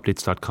at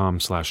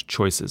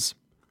emupdates.com/choices.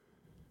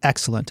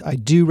 Excellent. I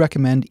do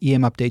recommend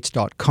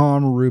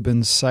emupdates.com,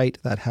 Ruben's site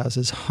that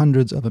houses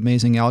hundreds of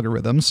amazing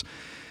algorithms.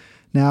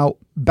 Now,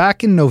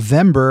 back in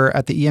November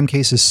at the EM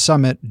Cases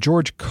Summit,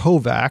 George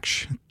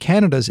Kovacs,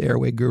 Canada's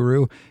airway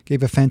guru,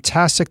 gave a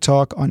fantastic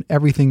talk on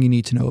everything you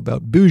need to know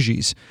about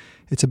bougies.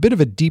 It's a bit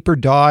of a deeper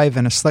dive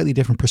and a slightly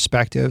different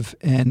perspective,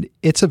 and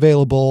it's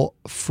available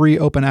free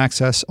open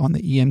access on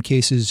the EM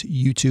Cases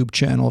YouTube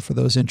channel for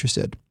those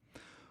interested.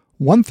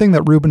 One thing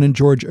that Ruben and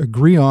George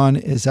agree on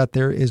is that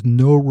there is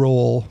no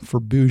role for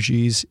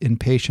bougies in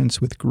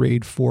patients with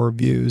grade 4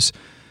 views,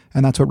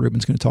 and that's what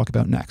Ruben's going to talk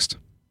about next.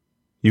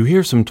 You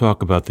hear some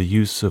talk about the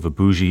use of a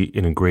bougie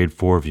in a grade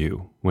 4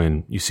 view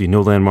when you see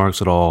no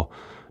landmarks at all,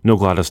 no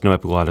glottis, no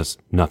epiglottis,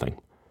 nothing.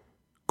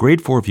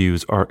 Grade 4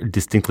 views are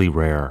distinctly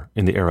rare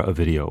in the era of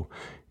video.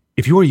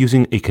 If you are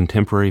using a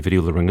contemporary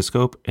video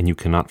laryngoscope and you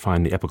cannot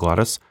find the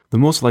epiglottis, the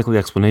most likely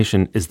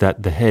explanation is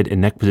that the head and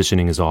neck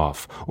positioning is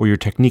off, or your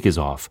technique is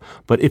off.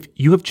 But if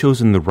you have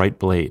chosen the right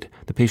blade,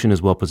 the patient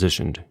is well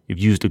positioned, you've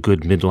used a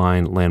good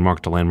midline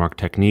landmark-to-landmark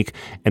technique,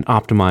 an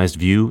optimized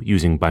view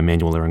using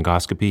bimanual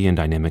laryngoscopy and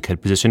dynamic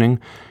head positioning,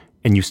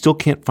 and you still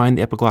can't find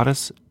the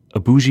epiglottis,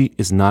 a bougie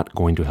is not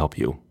going to help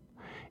you.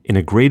 In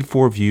a grade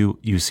 4 view,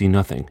 you see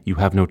nothing. You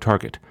have no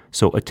target.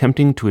 So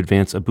attempting to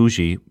advance a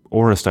bougie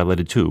or a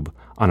styleted tube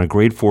on a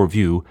grade 4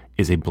 view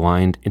is a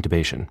blind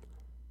intubation.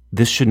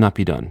 This should not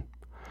be done.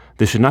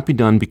 This should not be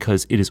done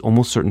because it is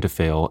almost certain to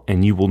fail,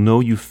 and you will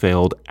know you've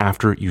failed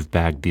after you've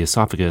bagged the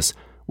esophagus,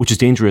 which is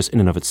dangerous in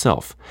and of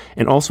itself,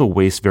 and also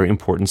wastes very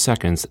important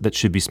seconds that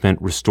should be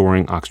spent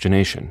restoring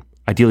oxygenation,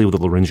 ideally with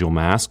a laryngeal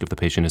mask if the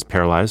patient is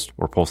paralyzed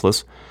or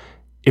pulseless.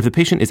 If the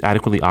patient is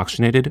adequately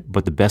oxygenated,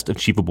 but the best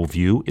achievable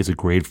view is a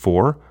grade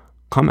 4,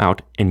 come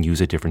out and use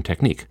a different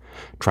technique.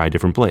 Try a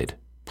different blade.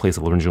 Place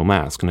a laryngeal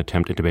mask and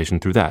attempt intubation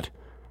through that.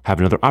 Have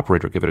another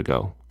operator give it a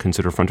go.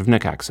 Consider front of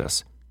neck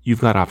access. You've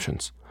got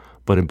options.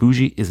 But a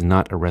bougie is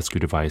not a rescue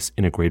device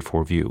in a grade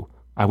 4 view.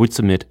 I would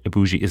submit a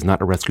bougie is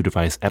not a rescue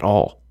device at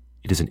all.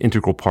 It is an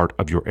integral part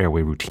of your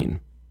airway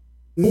routine.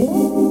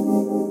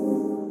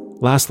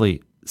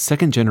 Lastly,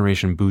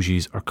 second-generation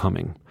bougies are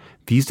coming.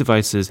 These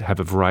devices have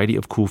a variety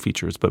of cool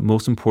features, but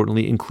most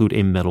importantly include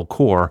a metal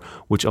core,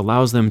 which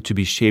allows them to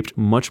be shaped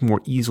much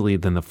more easily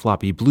than the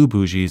floppy blue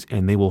bougies,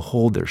 and they will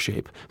hold their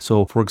shape.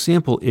 So, for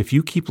example, if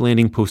you keep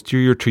landing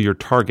posterior to your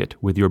target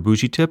with your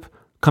bougie tip,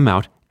 come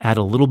out, add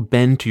a little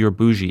bend to your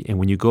bougie, and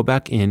when you go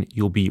back in,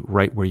 you'll be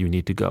right where you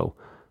need to go.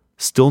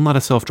 Still not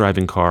a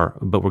self-driving car,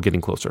 but we're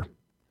getting closer.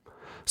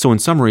 So in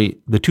summary,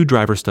 the two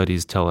driver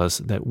studies tell us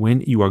that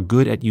when you are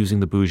good at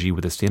using the bougie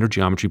with a standard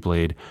geometry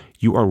blade,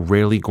 you are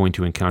rarely going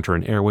to encounter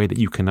an airway that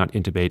you cannot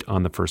intubate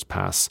on the first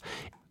pass.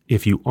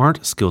 If you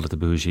aren't skilled at the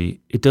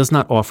bougie, it does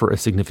not offer a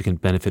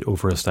significant benefit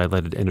over a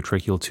styleted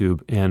endotracheal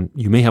tube, and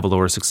you may have a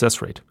lower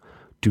success rate.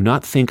 Do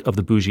not think of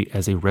the bougie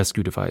as a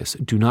rescue device.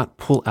 Do not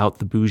pull out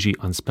the bougie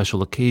on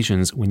special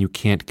occasions when you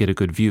can't get a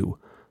good view.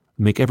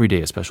 Make every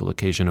day a special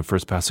occasion of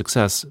first pass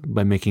success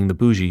by making the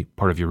bougie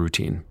part of your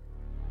routine.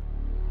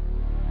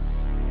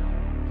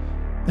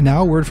 And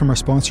now a word from our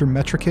sponsor,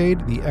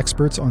 Metricade, the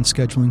experts on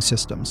scheduling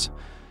systems.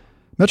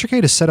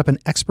 Metricade has set up an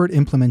expert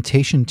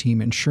implementation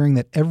team ensuring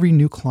that every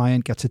new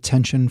client gets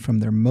attention from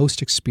their most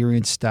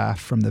experienced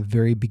staff from the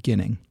very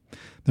beginning.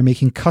 They're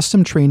making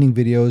custom training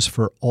videos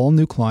for all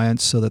new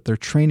clients so that their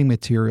training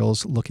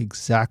materials look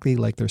exactly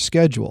like their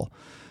schedule.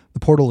 The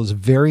portal is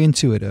very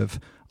intuitive.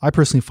 I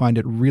personally find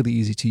it really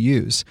easy to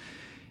use.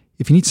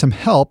 If you need some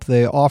help,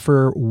 they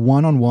offer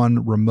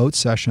one-on-one remote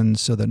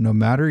sessions so that no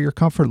matter your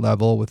comfort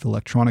level with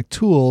electronic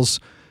tools,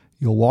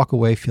 you'll walk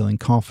away feeling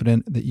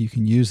confident that you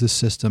can use the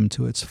system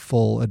to its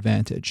full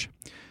advantage.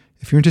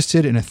 If you're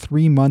interested in a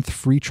 3-month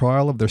free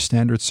trial of their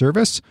standard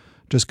service,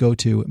 just go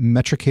to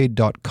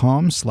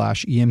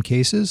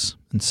metricade.com/emcases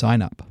and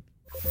sign up.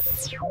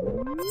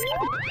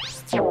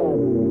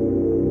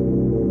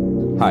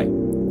 Hi,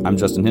 I'm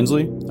Justin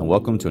Hensley, and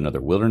welcome to another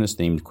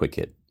wilderness-themed Quick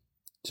Hit.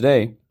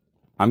 Today,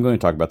 I'm going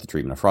to talk about the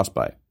treatment of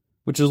frostbite,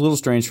 which is a little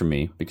strange for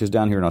me because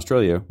down here in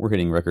Australia, we're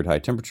hitting record high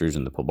temperatures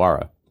in the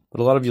Pilbara,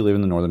 but a lot of you live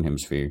in the Northern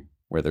Hemisphere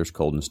where there's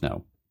cold and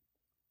snow.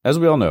 As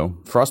we all know,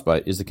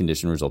 frostbite is the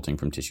condition resulting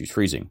from tissues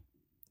freezing.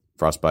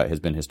 Frostbite has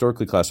been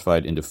historically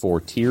classified into 4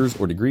 tiers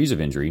or degrees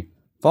of injury,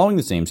 following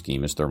the same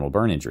scheme as thermal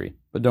burn injury,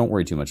 but don't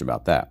worry too much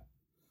about that.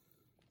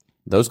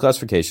 Those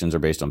classifications are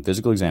based on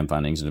physical exam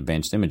findings and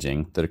advanced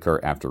imaging that occur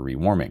after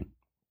rewarming.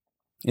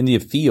 In the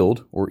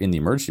field or in the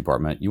emergency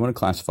department, you want to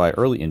classify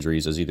early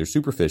injuries as either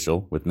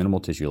superficial with minimal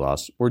tissue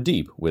loss or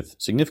deep with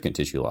significant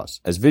tissue loss,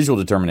 as visual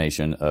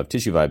determination of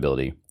tissue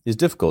viability is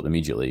difficult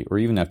immediately or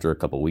even after a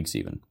couple weeks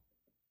even.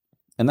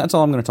 And that's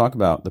all I'm going to talk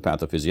about the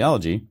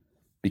pathophysiology,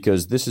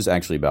 because this is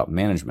actually about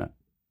management.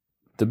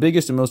 The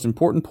biggest and most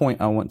important point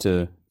I want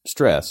to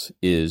stress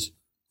is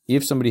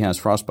if somebody has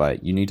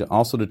frostbite, you need to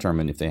also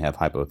determine if they have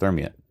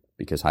hypothermia,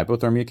 because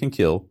hypothermia can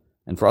kill,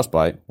 and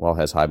frostbite, while it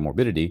has high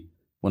morbidity,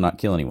 will not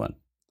kill anyone.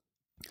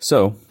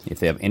 So, if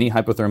they have any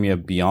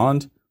hypothermia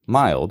beyond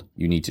mild,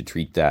 you need to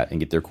treat that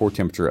and get their core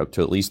temperature up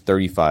to at least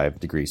 35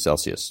 degrees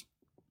Celsius.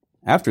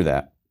 After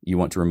that, you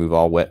want to remove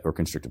all wet or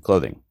constrictive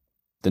clothing.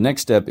 The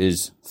next step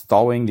is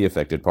thawing the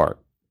affected part.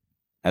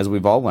 As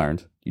we've all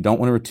learned, you don't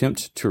want to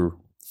attempt to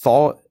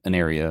thaw an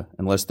area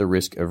unless the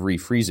risk of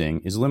refreezing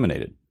is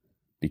eliminated,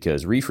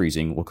 because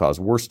refreezing will cause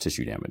worse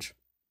tissue damage.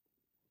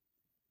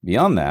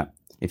 Beyond that,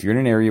 if you're in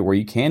an area where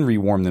you can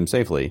rewarm them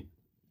safely,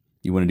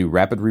 you want to do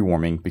rapid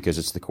rewarming because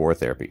it's the core of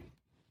therapy.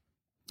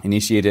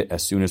 Initiate it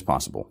as soon as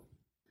possible.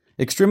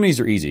 Extremities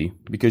are easy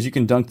because you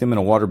can dunk them in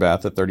a water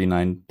bath at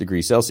 39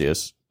 degrees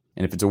Celsius,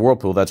 and if it's a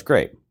whirlpool, that's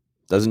great.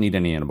 Doesn't need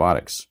any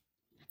antibiotics.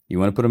 You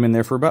want to put them in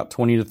there for about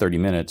 20 to 30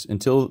 minutes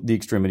until the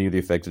extremity of the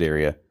affected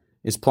area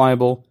is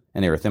pliable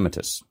and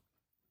erythematous.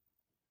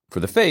 For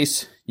the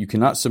face, you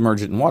cannot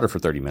submerge it in water for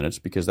 30 minutes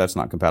because that's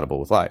not compatible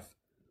with life.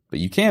 But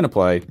you can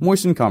apply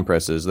moistened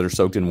compresses that are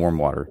soaked in warm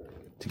water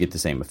to get the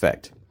same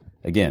effect.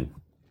 Again,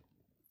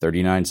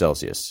 39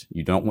 Celsius.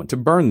 You don't want to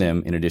burn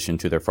them in addition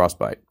to their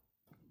frostbite.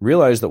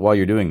 Realize that while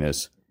you're doing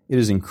this, it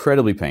is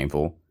incredibly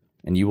painful,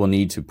 and you will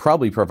need to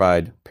probably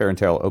provide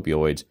parenteral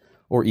opioids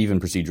or even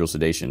procedural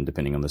sedation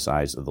depending on the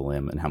size of the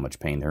limb and how much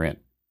pain they're in.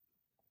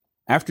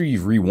 After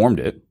you've rewarmed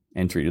it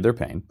and treated their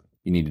pain,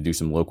 you need to do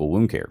some local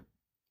wound care.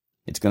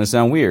 It's going to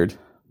sound weird,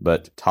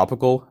 but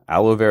topical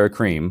aloe vera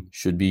cream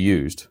should be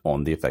used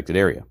on the affected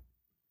area.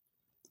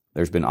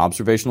 There's been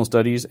observational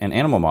studies and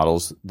animal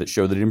models that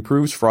show that it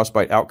improves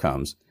frostbite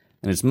outcomes,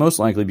 and it's most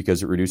likely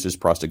because it reduces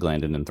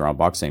prostaglandin and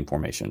thromboxane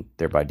formation,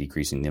 thereby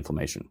decreasing the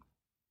inflammation.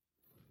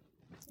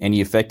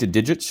 Any affected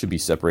digits should be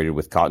separated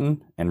with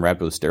cotton and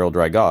wrapped with sterile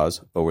dry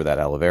gauze over that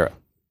aloe vera.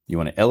 You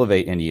want to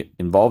elevate any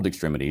involved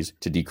extremities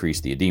to decrease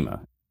the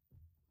edema.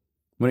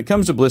 When it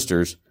comes to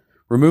blisters,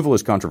 removal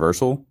is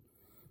controversial.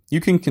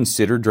 You can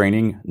consider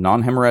draining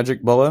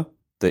non-hemorrhagic bulla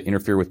that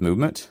interfere with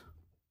movement.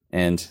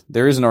 And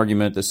there is an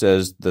argument that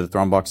says the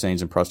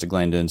thromboxanes and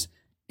prostaglandins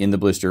in the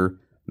blister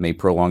may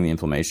prolong the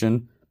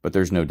inflammation, but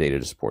there's no data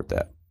to support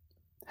that.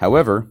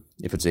 However,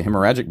 if it's a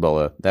hemorrhagic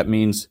bulla, that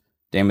means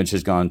damage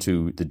has gone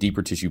to the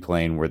deeper tissue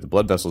plane where the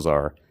blood vessels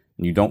are,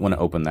 and you don't want to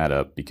open that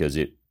up because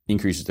it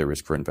increases their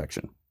risk for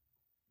infection.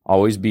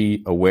 Always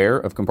be aware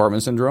of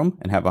compartment syndrome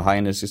and have a high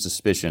index of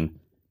suspicion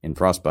in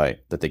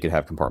frostbite that they could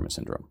have compartment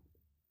syndrome.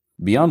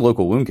 Beyond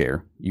local wound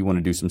care, you want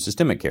to do some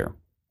systemic care.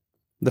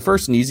 The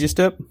first and easiest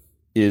step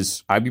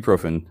is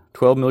ibuprofen,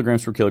 12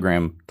 milligrams per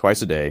kilogram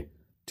twice a day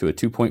to a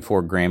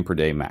 2.4 gram per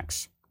day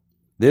max.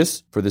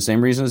 This, for the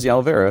same reason as the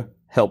aloe vera,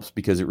 helps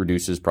because it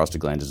reduces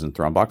prostaglandins and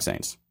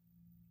thromboxanes.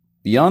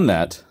 Beyond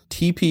that,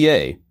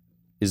 TPA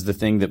is the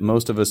thing that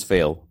most of us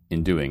fail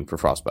in doing for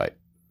frostbite.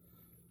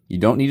 You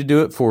don't need to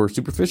do it for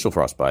superficial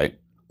frostbite,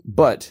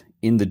 but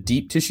in the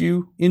deep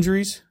tissue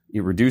injuries,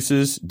 it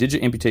reduces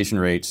digit amputation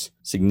rates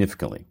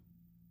significantly.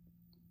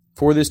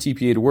 For this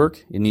TPA to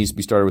work, it needs to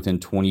be started within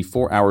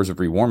 24 hours of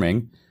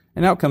rewarming,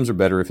 and outcomes are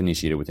better if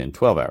initiated within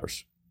 12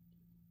 hours.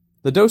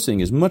 The dosing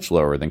is much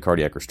lower than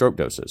cardiac or stroke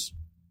doses,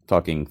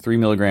 talking 3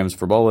 milligrams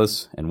for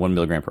bolus and 1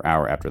 milligram per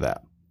hour after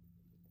that.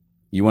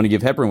 You want to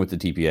give heparin with the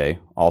TPA,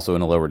 also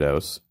in a lower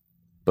dose,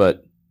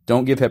 but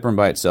don't give heparin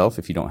by itself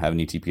if you don't have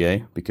any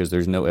TPA, because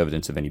there's no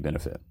evidence of any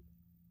benefit.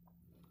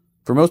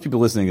 For most people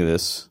listening to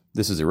this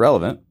is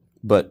irrelevant,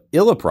 but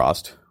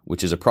iloprost,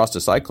 which is a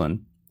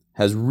prostacyclin,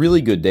 has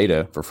really good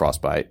data for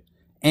frostbite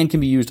and can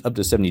be used up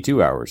to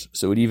 72 hours,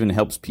 so it even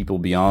helps people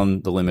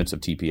beyond the limits of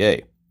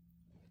TPA.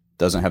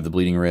 Doesn't have the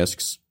bleeding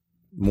risks,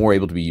 more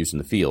able to be used in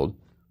the field,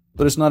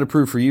 but it's not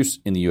approved for use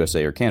in the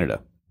USA or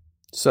Canada.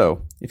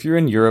 So, if you're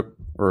in Europe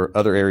or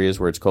other areas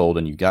where it's cold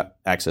and you've got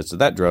access to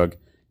that drug,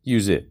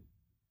 use it.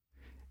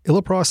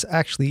 Iloprost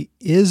actually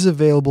is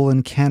available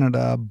in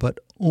Canada, but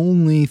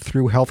only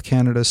through Health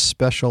Canada's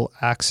Special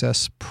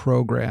Access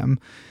Program.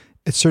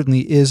 It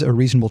certainly is a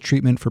reasonable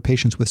treatment for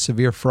patients with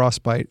severe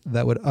frostbite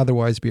that would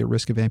otherwise be at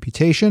risk of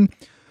amputation.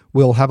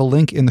 We'll have a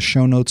link in the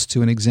show notes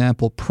to an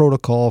example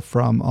protocol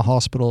from a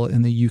hospital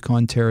in the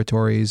Yukon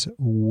Territories,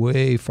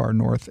 way far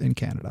north in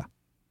Canada.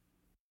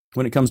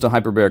 When it comes to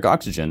hyperbaric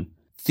oxygen,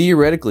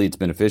 theoretically it's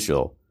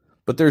beneficial,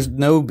 but there's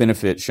no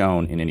benefit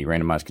shown in any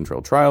randomized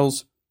controlled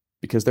trials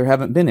because there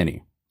haven't been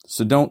any.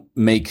 So don't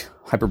make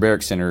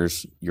hyperbaric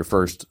centers your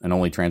first and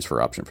only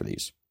transfer option for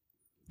these.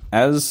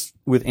 As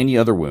with any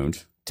other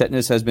wound,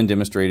 tetanus has been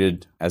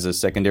demonstrated as a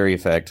secondary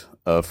effect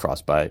of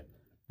frostbite,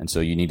 and so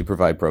you need to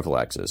provide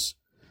prophylaxis.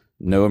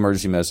 No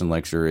emergency medicine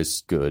lecture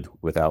is good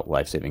without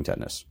life-saving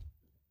tetanus.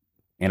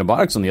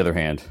 Antibiotics, on the other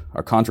hand,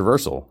 are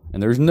controversial,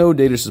 and there's no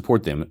data to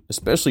support them,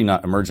 especially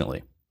not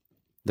emergently.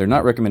 They're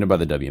not recommended by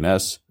the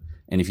WMS,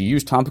 and if you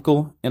use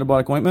topical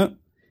antibiotic ointment,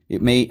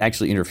 it may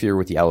actually interfere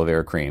with the aloe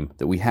vera cream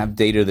that we have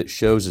data that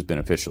shows is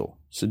beneficial,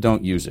 so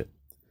don't use it.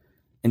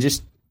 And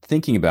just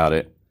thinking about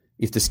it,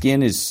 if the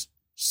skin is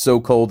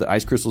so cold that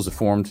ice crystals have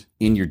formed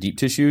in your deep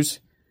tissues,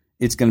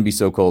 it's going to be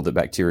so cold that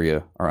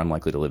bacteria are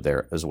unlikely to live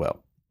there as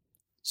well.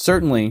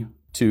 Certainly,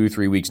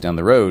 2-3 weeks down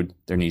the road,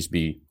 there needs to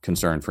be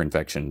concern for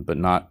infection, but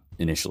not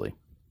initially.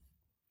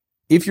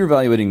 If you're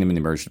evaluating them in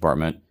the emergency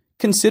department,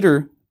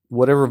 consider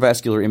whatever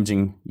vascular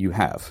imaging you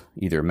have,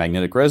 either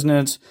magnetic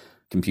resonance,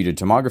 computed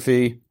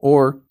tomography,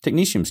 or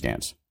technetium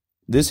scans.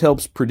 This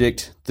helps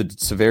predict the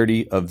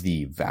severity of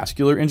the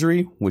vascular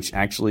injury, which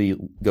actually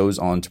goes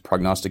on to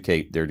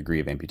prognosticate their degree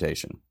of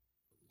amputation.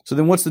 So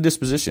then what's the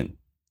disposition?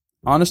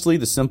 Honestly,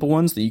 the simple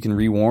ones that you can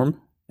rewarm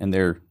and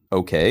they're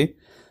okay,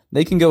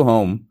 they can go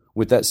home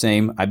with that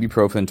same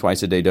ibuprofen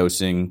twice a day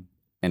dosing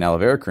and aloe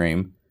vera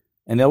cream,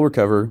 and they'll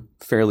recover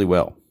fairly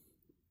well.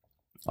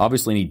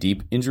 Obviously, any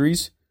deep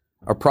injuries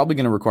are probably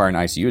going to require an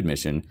ICU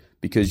admission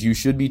because you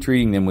should be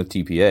treating them with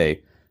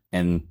TPA,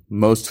 and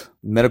most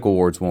medical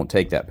wards won't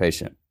take that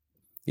patient.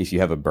 If you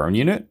have a burn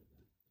unit,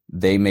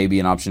 they may be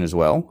an option as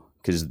well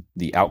because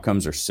the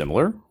outcomes are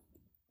similar,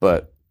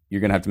 but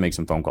you're going to have to make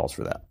some phone calls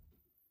for that.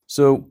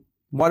 So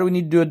why do we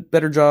need to do a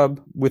better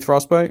job with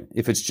frostbite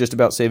if it's just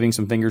about saving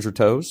some fingers or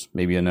toes,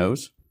 maybe a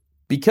nose?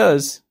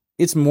 Because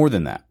it's more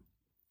than that.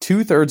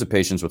 2/3 of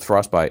patients with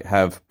frostbite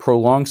have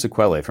prolonged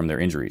sequelae from their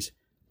injuries,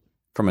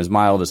 from as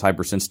mild as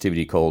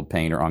hypersensitivity, cold,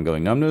 pain, or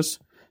ongoing numbness,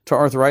 to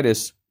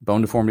arthritis,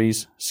 bone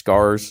deformities,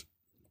 scars,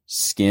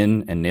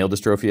 skin and nail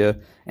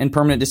dystrophia, and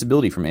permanent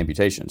disability from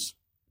amputations.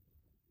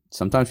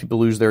 Sometimes people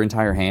lose their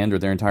entire hand or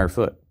their entire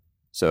foot.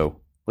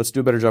 So let's do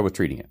a better job with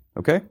treating it,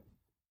 okay?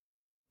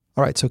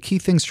 All right, so key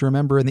things to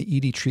remember in the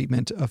ED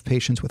treatment of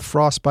patients with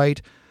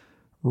frostbite: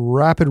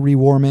 rapid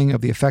rewarming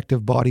of the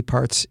affected body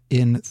parts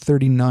in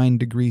 39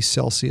 degrees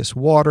Celsius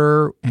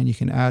water, and you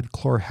can add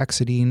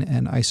chlorhexidine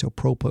and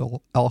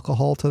isopropyl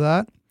alcohol to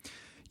that.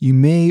 You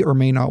may or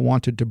may not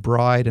want to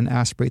debride and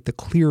aspirate the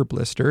clear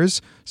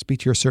blisters.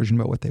 Speak to your surgeon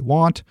about what they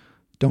want.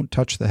 Don't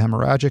touch the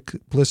hemorrhagic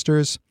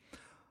blisters.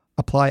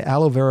 Apply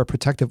aloe vera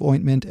protective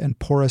ointment and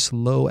porous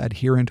low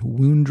adherent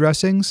wound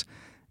dressings.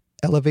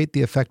 Elevate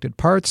the affected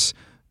parts.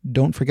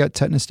 Don't forget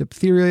tetanus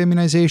diphtheria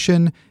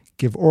immunization.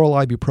 Give oral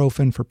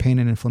ibuprofen for pain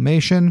and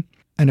inflammation.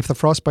 And if the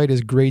frostbite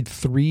is grade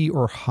 3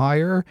 or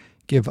higher,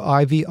 give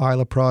IV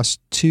iloprost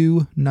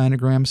 2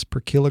 nanograms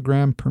per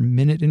kilogram per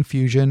minute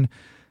infusion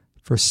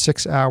for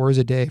 6 hours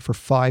a day for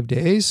 5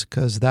 days,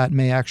 because that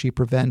may actually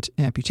prevent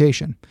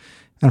amputation.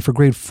 And for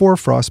grade 4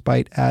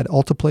 frostbite, add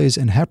alteplase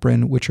and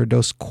heparin, which are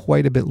dosed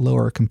quite a bit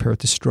lower compared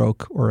to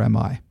stroke or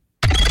MI.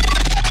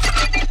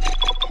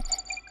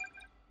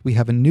 We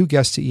have a new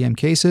guest to EM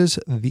Cases,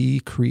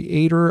 the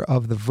creator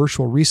of the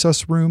Virtual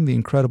Resus Room, the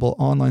incredible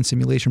online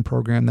simulation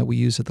program that we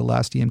use at the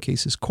last EM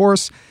Cases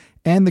course,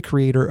 and the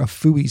creator of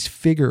Fooey's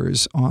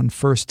Figures on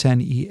First 10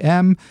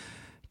 EM.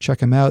 Check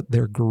them out.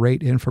 They're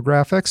great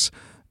infographics.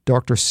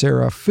 Dr.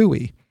 Sarah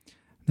Fooey.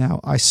 Now,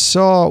 I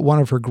saw one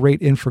of her great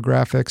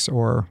infographics,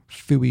 or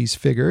Fooey's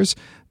Figures,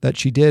 that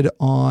she did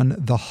on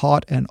the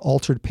hot and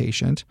altered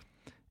patient.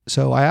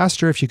 So I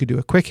asked her if she could do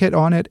a quick hit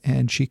on it,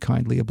 and she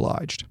kindly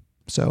obliged.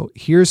 So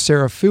here's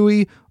Sarah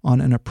Fooey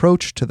on an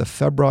approach to the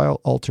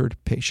febrile altered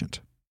patient.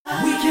 We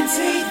can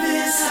take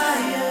this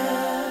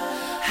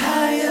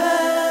higher.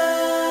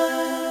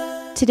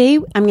 Today,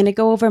 I'm going to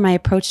go over my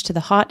approach to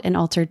the hot and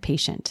altered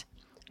patient.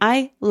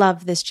 I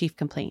love this chief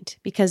complaint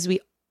because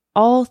we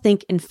all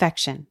think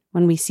infection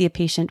when we see a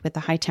patient with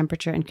a high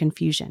temperature and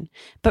confusion.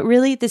 But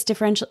really, this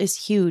differential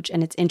is huge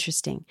and it's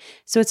interesting.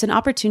 So it's an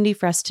opportunity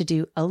for us to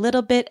do a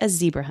little bit of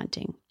zebra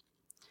hunting.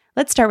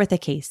 Let's start with a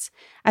case.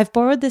 I've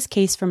borrowed this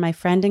case from my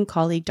friend and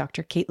colleague,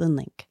 Dr. Caitlin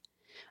Link.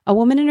 A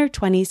woman in her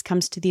 20s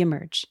comes to the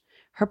Emerge.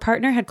 Her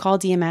partner had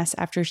called EMS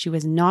after she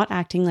was not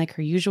acting like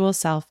her usual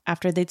self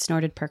after they'd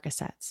snorted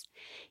Percocets.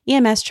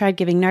 EMS tried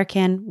giving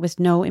Narcan with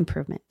no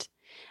improvement.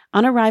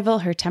 On arrival,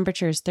 her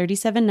temperature is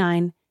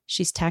 37.9,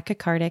 she's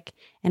tachycardic,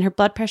 and her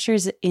blood pressure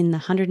is in the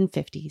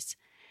 150s.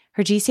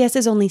 Her GCS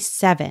is only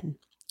 7,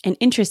 and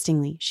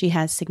interestingly, she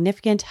has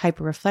significant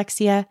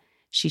hyperreflexia,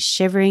 she's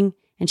shivering,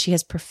 and she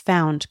has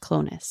profound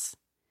clonus.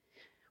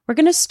 We're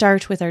going to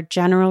start with our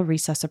general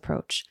resus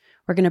approach.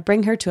 We're going to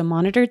bring her to a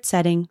monitored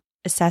setting,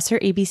 assess her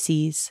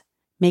ABCs,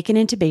 make an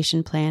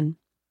intubation plan,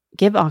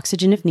 give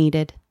oxygen if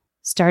needed,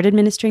 start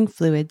administering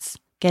fluids,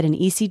 get an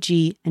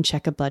ECG, and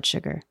check a blood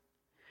sugar.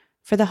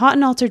 For the hot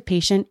and altered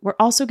patient, we're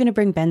also going to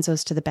bring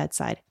benzos to the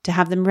bedside to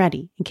have them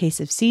ready in case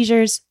of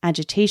seizures,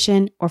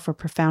 agitation, or for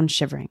profound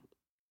shivering.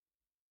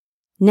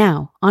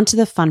 Now, on to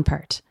the fun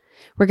part.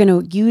 We're going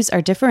to use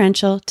our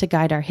differential to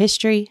guide our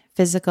history,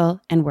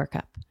 physical, and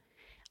workup.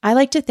 I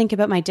like to think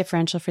about my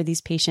differential for these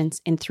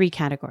patients in 3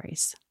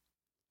 categories.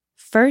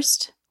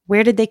 First,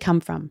 where did they come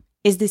from?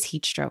 Is this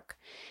heat stroke?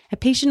 A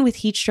patient with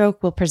heat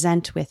stroke will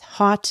present with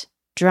hot,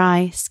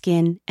 dry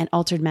skin and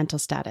altered mental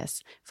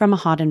status from a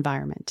hot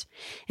environment.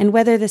 And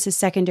whether this is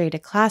secondary to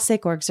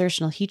classic or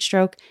exertional heat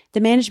stroke, the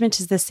management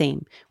is the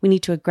same. We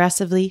need to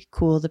aggressively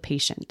cool the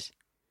patient.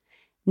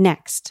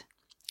 Next,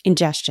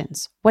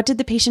 ingestions. What did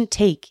the patient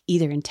take,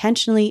 either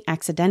intentionally,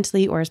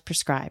 accidentally, or as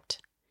prescribed?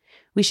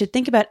 We should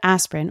think about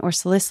aspirin or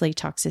salicylate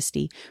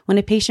toxicity when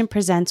a patient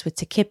presents with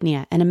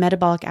tachypnea and a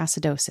metabolic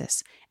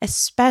acidosis,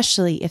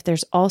 especially if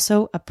there's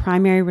also a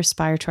primary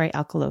respiratory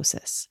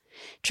alkalosis.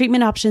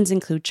 Treatment options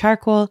include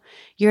charcoal,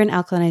 urine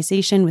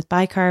alkalinization with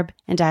bicarb,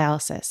 and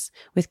dialysis,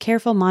 with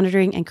careful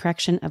monitoring and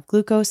correction of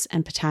glucose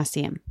and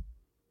potassium.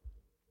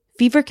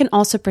 Fever can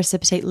also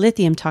precipitate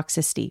lithium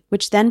toxicity,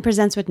 which then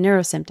presents with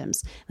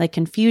neurosymptoms like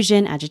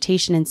confusion,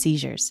 agitation, and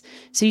seizures.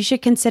 So you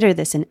should consider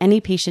this in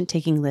any patient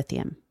taking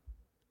lithium.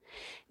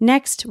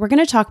 Next, we're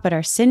going to talk about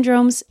our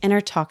syndromes and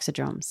our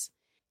toxidromes.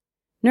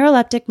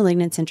 Neuroleptic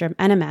malignant syndrome,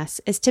 NMS,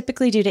 is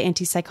typically due to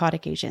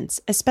antipsychotic agents,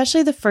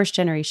 especially the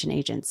first-generation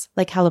agents,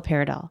 like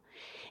haloperidol.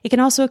 It can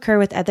also occur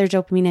with other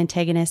dopamine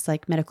antagonists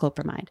like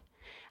metoclopramide.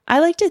 I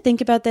like to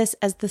think about this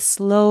as the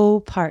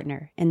slow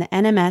partner in the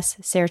NMS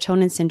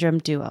serotonin syndrome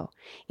duo.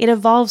 It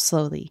evolves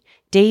slowly,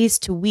 days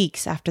to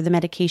weeks after the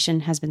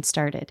medication has been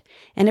started,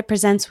 and it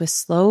presents with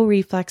slow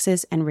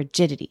reflexes and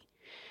rigidity.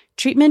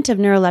 Treatment of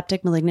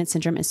neuroleptic malignant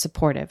syndrome is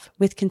supportive,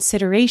 with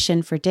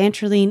consideration for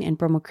dantrolene and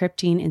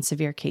bromocriptine in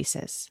severe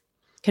cases.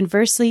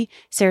 Conversely,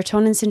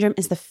 serotonin syndrome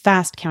is the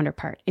fast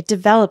counterpart. It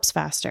develops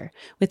faster,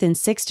 within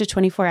 6 to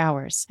 24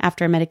 hours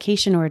after a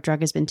medication or a drug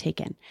has been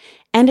taken,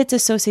 and it's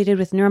associated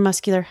with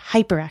neuromuscular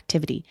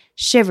hyperactivity,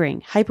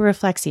 shivering,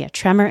 hyperreflexia,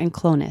 tremor, and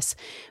clonus,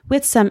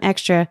 with some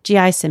extra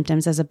GI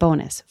symptoms as a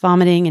bonus,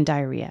 vomiting and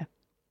diarrhea.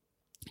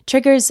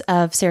 Triggers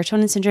of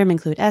serotonin syndrome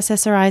include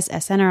SSRIs,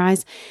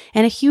 SNRIs,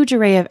 and a huge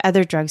array of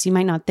other drugs you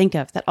might not think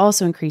of that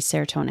also increase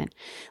serotonin,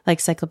 like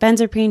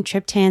cyclobenzaprine,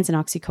 triptans, and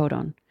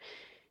oxycodone.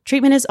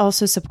 Treatment is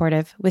also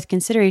supportive, with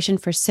consideration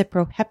for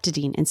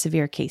cyproheptadine in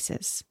severe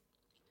cases.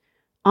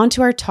 On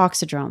to our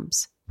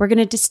toxidromes. We're going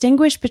to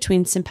distinguish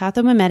between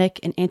sympathomimetic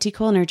and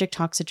anticholinergic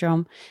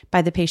toxidrome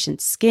by the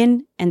patient's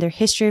skin and their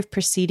history of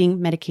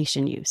preceding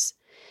medication use.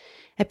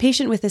 A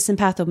patient with a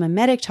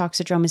sympathomimetic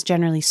toxidrome is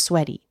generally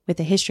sweaty, with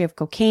a history of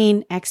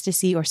cocaine,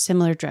 ecstasy, or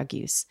similar drug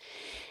use.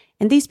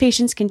 And these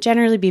patients can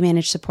generally be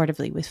managed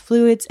supportively with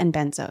fluids and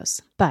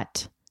benzos.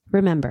 But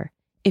remember,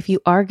 if you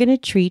are going to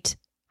treat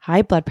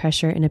high blood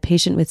pressure in a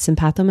patient with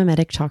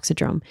sympathomimetic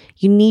toxidrome,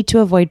 you need to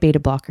avoid beta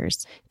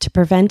blockers to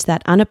prevent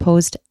that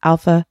unopposed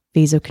alpha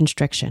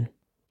vasoconstriction.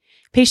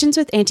 Patients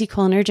with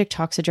anticholinergic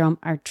toxidrome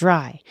are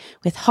dry,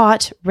 with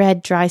hot,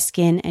 red, dry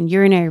skin and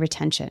urinary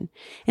retention.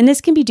 And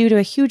this can be due to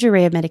a huge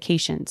array of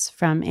medications,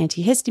 from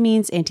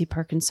antihistamines,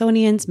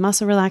 antiparkinsonians,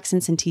 muscle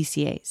relaxants, and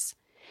TCAs.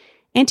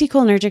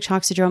 Anticholinergic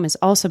toxidrome is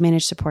also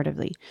managed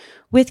supportively,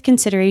 with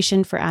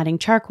consideration for adding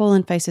charcoal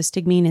and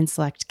physostigmine in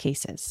select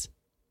cases.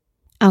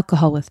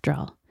 Alcohol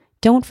withdrawal.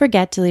 Don't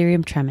forget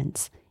delirium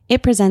tremens.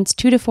 It presents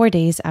 2 to 4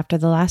 days after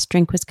the last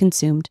drink was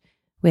consumed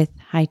with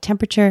high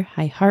temperature,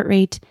 high heart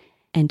rate,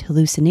 and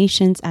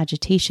hallucinations,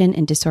 agitation,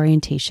 and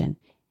disorientation.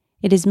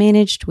 It is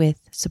managed with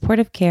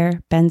supportive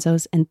care,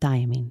 benzos, and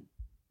thiamine.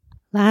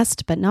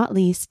 Last but not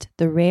least,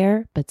 the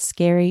rare but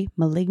scary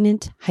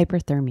malignant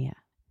hyperthermia.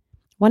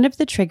 One of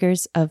the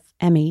triggers of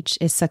MH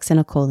is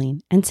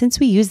succinylcholine, and since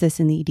we use this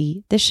in the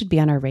ED, this should be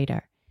on our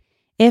radar.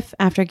 If,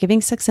 after giving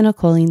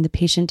succinylcholine, the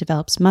patient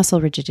develops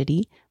muscle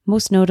rigidity,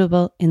 most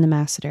notable in the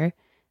masseter,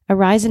 a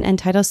rise in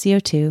end-tidal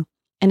CO2,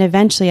 and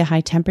eventually a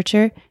high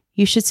temperature,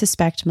 you should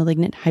suspect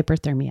malignant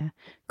hyperthermia.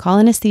 Call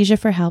anesthesia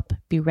for help,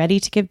 be ready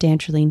to give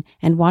dantrolene,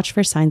 and watch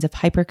for signs of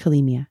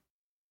hyperkalemia.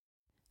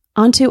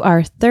 On to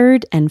our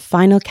third and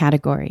final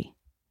category,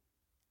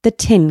 the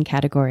TIN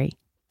category,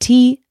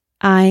 TIN,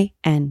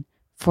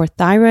 for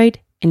thyroid,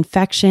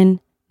 infection,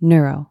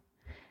 neuro.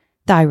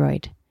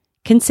 Thyroid.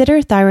 Consider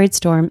a thyroid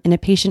storm in a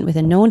patient with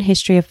a known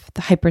history of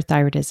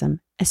hyperthyroidism,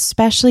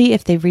 especially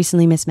if they've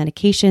recently missed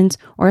medications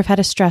or have had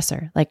a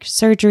stressor like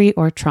surgery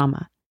or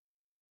trauma.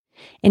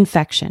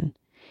 Infection.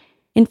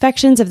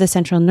 Infections of the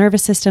central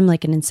nervous system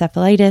like an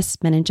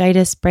encephalitis,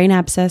 meningitis, brain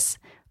abscess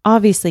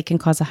obviously can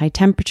cause a high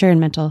temperature and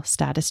mental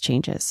status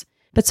changes,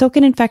 but so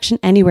can infection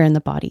anywhere in the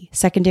body,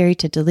 secondary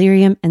to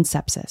delirium and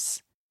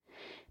sepsis.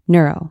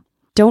 Neuro.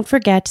 Don't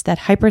forget that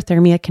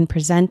hyperthermia can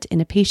present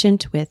in a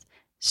patient with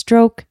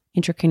stroke,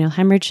 intracranial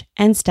hemorrhage,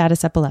 and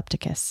status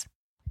epilepticus.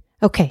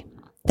 Okay,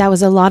 that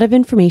was a lot of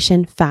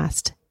information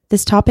fast.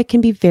 This topic can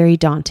be very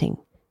daunting.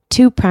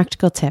 2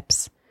 practical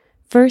tips.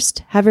 First,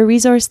 have a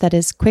resource that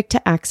is quick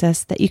to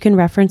access that you can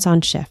reference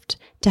on shift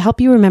to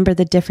help you remember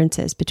the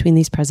differences between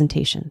these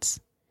presentations.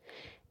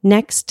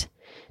 Next,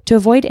 to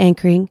avoid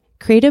anchoring,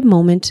 create a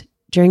moment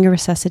during your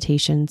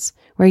resuscitations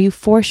where you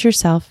force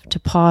yourself to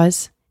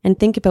pause and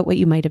think about what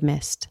you might have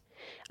missed.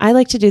 I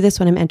like to do this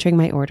when I'm entering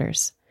my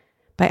orders.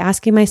 By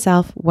asking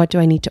myself, what do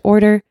I need to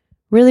order?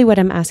 Really what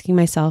I'm asking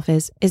myself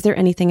is there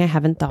anything I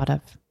haven't thought of?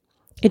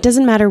 It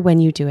doesn't matter when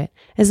you do it,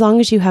 as long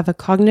as you have a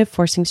cognitive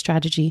forcing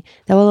strategy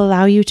that will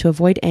allow you to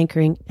avoid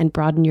anchoring and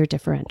broaden your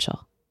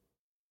differential.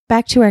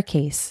 Back to our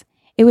case.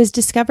 It was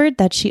discovered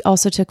that she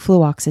also took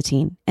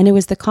fluoxetine, and it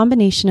was the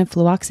combination of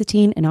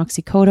fluoxetine and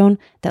oxycodone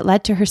that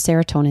led to her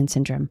serotonin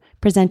syndrome,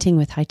 presenting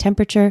with high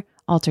temperature,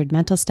 altered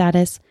mental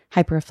status,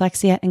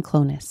 hyperreflexia, and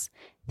clonus.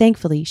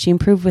 Thankfully, she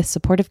improved with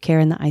supportive care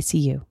in the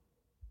ICU.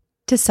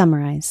 To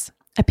summarize,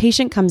 a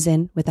patient comes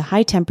in with a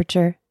high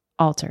temperature,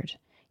 altered.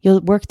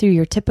 You'll work through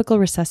your typical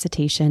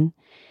resuscitation,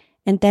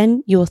 and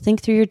then you will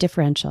think through your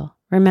differential,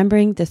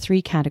 remembering the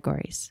 3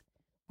 categories.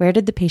 Where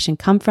did the patient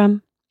come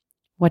from?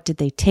 What did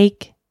they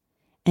take?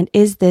 And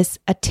is this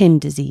a TIN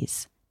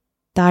disease?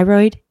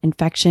 Thyroid,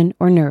 infection,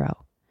 or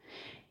neuro?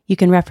 You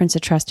can reference a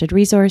trusted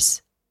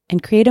resource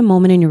and create a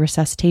moment in your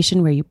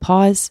resuscitation where you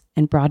pause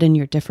and broaden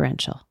your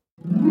differential.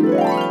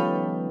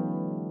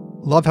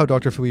 Love how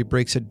Dr. Fouhy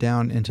breaks it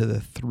down into the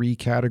 3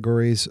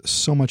 categories.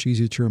 So much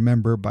easier to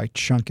remember by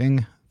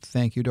chunking.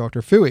 Thank you,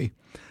 Dr. Fouhy.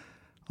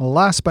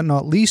 Last but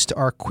not least,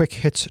 our quick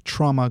hits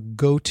trauma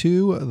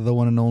go-to, the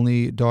one and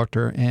only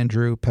Dr.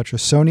 Andrew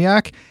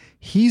Petrosoniak.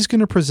 He's going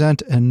to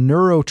present a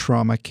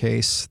neurotrauma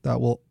case that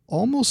will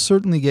almost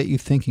certainly get you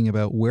thinking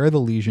about where the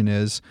lesion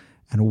is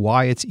and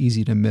why it's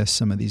easy to miss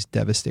some of these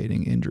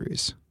devastating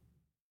injuries.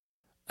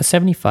 A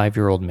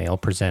 75-year-old male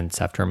presents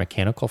after a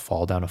mechanical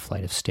fall down a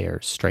flight of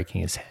stairs,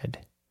 striking his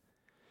head.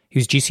 He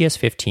was GCS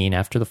 15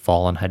 after the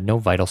fall and had no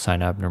vital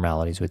sign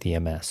abnormalities with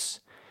EMS.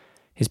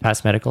 His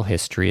past medical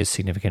history is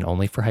significant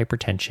only for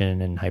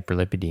hypertension and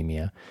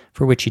hyperlipidemia,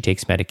 for which he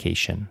takes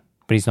medication,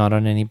 but he's not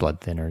on any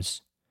blood thinners.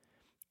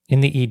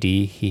 In the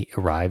ED, he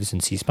arrives in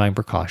C-spine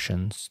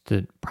precautions.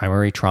 The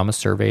primary trauma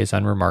survey is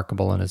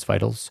unremarkable and his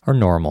vitals are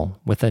normal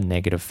with a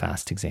negative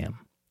FAST exam.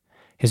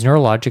 His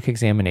neurologic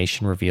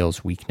examination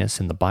reveals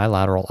weakness in the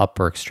bilateral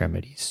upper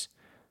extremities.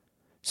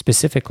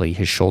 Specifically,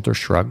 his shoulder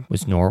shrug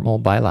was normal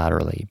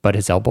bilaterally, but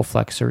his elbow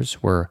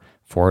flexors were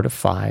 4 out of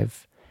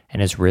 5,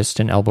 and his wrist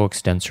and elbow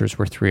extensors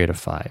were 3 out of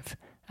 5,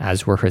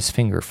 as were his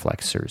finger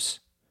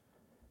flexors.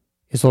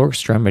 His lower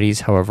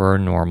extremities, however, are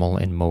normal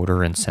in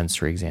motor and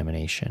sensory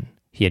examination.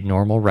 He had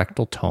normal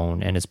rectal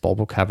tone and his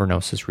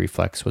bulbocavernosus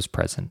reflex was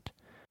present.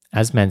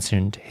 As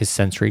mentioned, his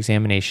sensory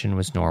examination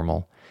was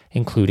normal,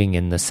 including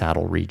in the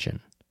saddle region.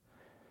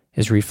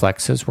 His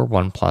reflexes were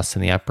 1+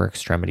 in the upper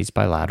extremities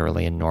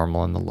bilaterally and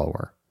normal in the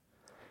lower.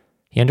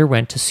 He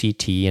underwent a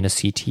CT and a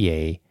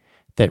CTA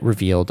that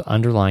revealed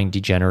underlying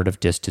degenerative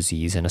disc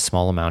disease and a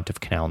small amount of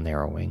canal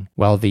narrowing,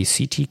 while the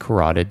CT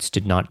carotids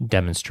did not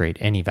demonstrate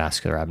any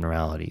vascular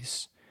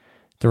abnormalities.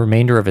 The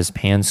remainder of his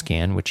PAN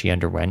scan, which he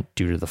underwent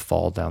due to the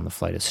fall down the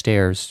flight of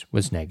stairs,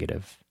 was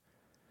negative.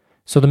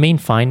 So the main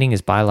finding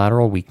is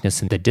bilateral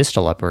weakness in the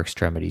distal upper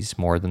extremities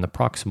more than the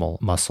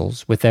proximal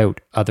muscles without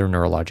other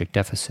neurologic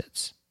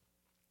deficits.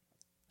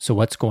 So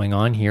what's going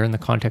on here in the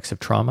context of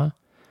trauma?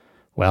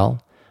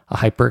 Well, a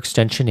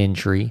hyperextension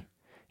injury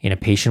in a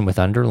patient with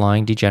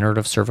underlying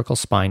degenerative cervical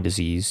spine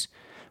disease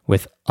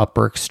with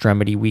upper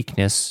extremity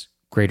weakness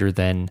greater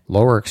than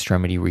lower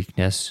extremity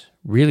weakness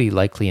really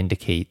likely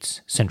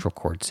indicates central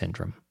cord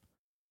syndrome.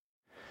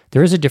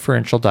 There is a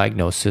differential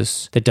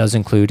diagnosis that does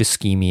include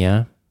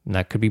ischemia, and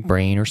that could be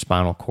brain or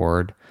spinal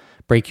cord,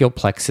 brachial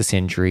plexus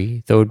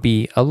injury, though it would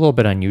be a little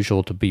bit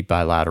unusual to be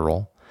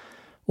bilateral,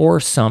 or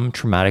some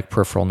traumatic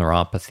peripheral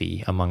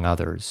neuropathy, among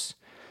others.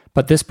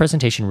 But this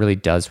presentation really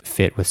does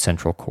fit with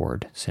central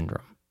cord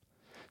syndrome.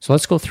 So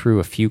let's go through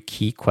a few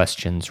key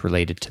questions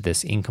related to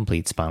this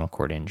incomplete spinal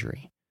cord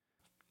injury.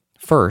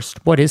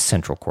 First, what is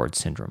central cord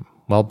syndrome?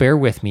 Well, bear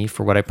with me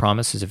for what I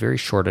promise is a very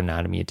short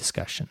anatomy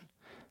discussion.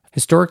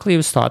 Historically, it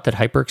was thought that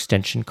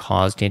hyperextension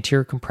caused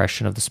anterior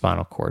compression of the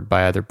spinal cord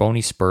by either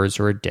bony spurs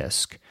or a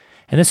disc,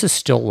 and this is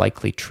still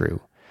likely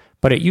true,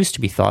 but it used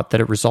to be thought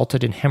that it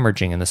resulted in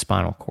hemorrhaging in the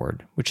spinal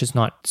cord, which has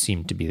not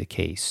seemed to be the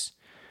case.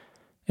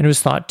 And it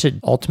was thought to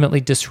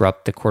ultimately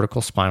disrupt the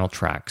cortical spinal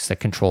tracts that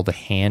control the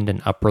hand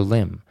and upper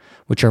limb,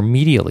 which are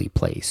medially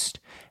placed,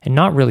 and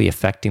not really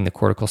affecting the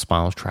cortical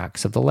spinal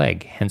tracts of the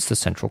leg, hence the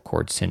central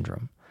cord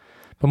syndrome.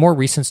 But more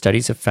recent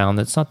studies have found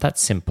that it's not that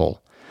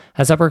simple,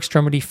 as upper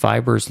extremity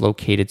fibers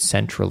located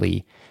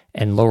centrally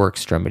and lower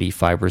extremity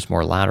fibers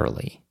more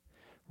laterally.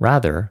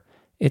 Rather,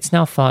 it's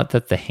now thought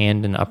that the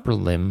hand and upper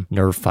limb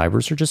nerve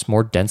fibers are just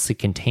more densely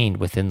contained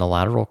within the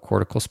lateral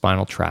cortical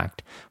spinal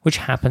tract, which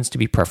happens to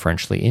be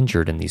preferentially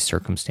injured in these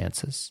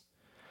circumstances.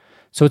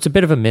 So it's a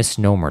bit of a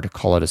misnomer to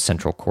call it a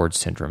central cord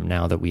syndrome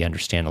now that we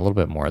understand a little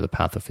bit more of the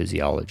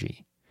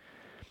pathophysiology.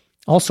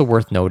 Also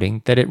worth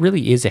noting that it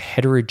really is a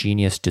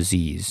heterogeneous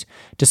disease,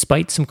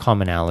 despite some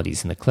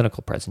commonalities in the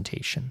clinical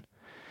presentation.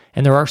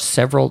 And there are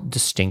several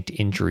distinct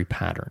injury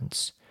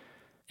patterns,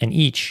 and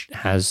each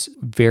has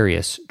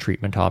various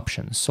treatment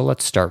options. So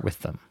let's start with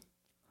them.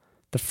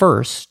 The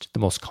first, the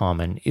most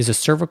common, is a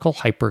cervical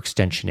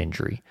hyperextension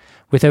injury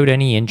without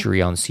any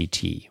injury on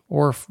CT,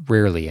 or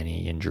rarely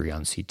any injury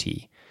on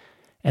CT.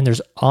 And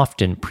there's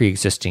often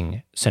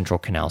pre-existing central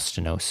canal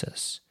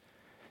stenosis.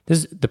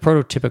 This is the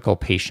prototypical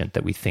patient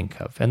that we think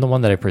of, and the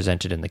one that I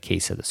presented in the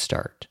case at the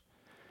start.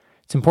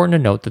 It's important to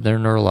note that their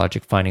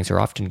neurologic findings are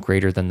often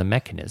greater than the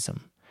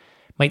mechanism.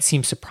 It might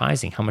seem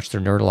surprising how much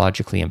they're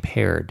neurologically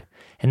impaired,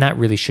 and that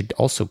really should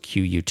also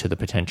cue you to the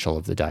potential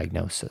of the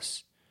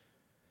diagnosis.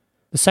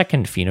 The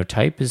second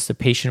phenotype is the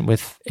patient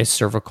with a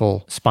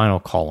cervical spinal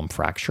column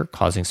fracture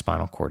causing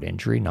spinal cord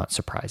injury, not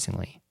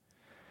surprisingly.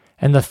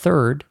 And the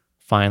third,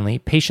 finally,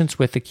 patients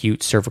with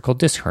acute cervical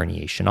disc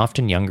herniation,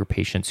 often younger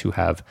patients who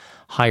have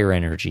higher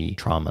energy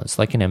traumas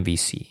like an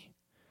MVC.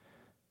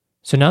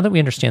 So now that we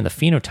understand the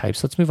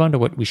phenotypes, let's move on to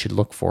what we should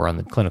look for on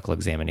the clinical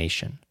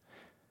examination.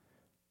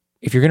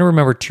 If you're going to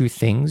remember two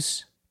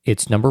things,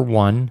 it's number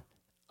one,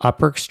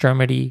 upper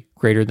extremity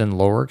greater than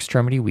lower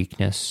extremity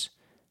weakness,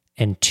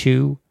 and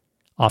two,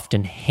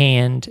 often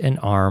hand and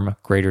arm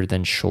greater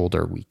than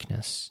shoulder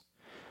weakness.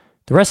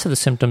 The rest of the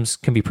symptoms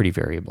can be pretty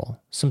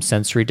variable. Some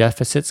sensory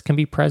deficits can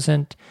be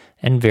present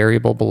and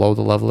variable below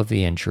the level of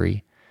the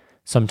injury.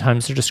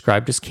 Sometimes they're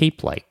described as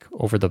cape-like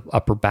over the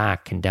upper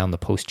back and down the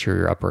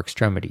posterior upper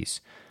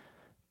extremities.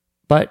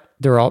 But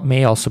there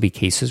may also be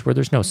cases where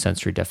there's no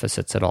sensory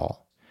deficits at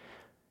all.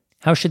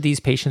 How should these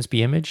patients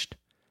be imaged?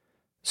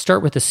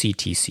 Start with a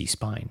CTC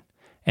spine.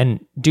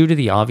 And due to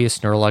the obvious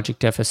neurologic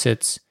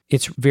deficits,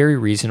 it's very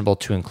reasonable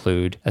to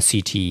include a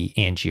CT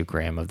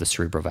angiogram of the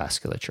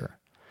cerebrovasculature.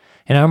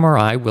 An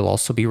MRI will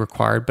also be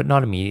required, but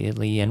not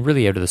immediately and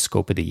really out of the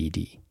scope of the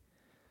ED.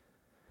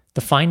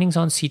 The findings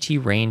on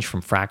CT range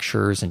from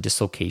fractures and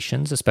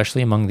dislocations,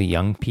 especially among the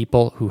young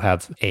people who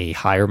have a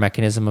higher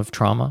mechanism of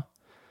trauma,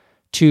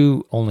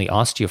 to only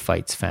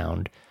osteophytes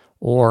found,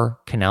 or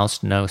canal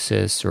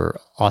stenosis or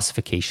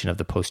ossification of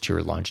the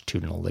posterior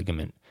longitudinal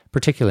ligament,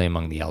 particularly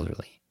among the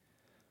elderly.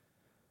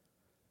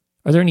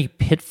 Are there any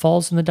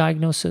pitfalls in the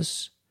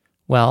diagnosis?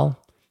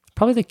 Well,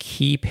 probably the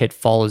key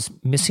pitfall is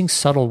missing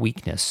subtle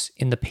weakness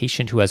in the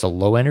patient who has a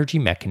low energy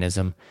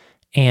mechanism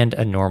and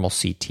a normal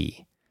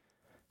CT.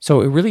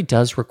 So it really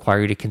does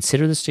require you to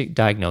consider this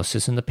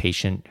diagnosis in the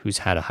patient who's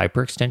had a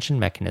hyperextension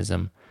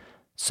mechanism,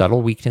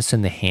 subtle weakness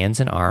in the hands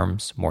and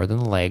arms more than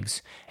the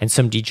legs, and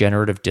some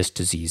degenerative disc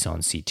disease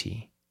on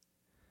CT.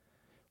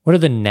 What are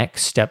the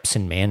next steps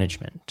in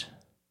management?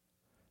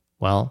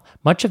 Well,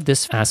 much of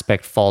this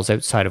aspect falls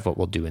outside of what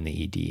we'll do in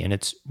the ED, and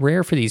it's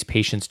rare for these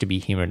patients to be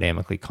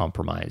hemodynamically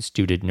compromised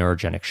due to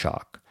neurogenic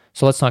shock,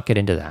 so let's not get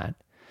into that.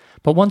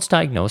 But once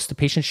diagnosed, the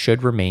patient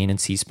should remain in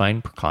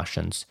C-spine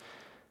precautions,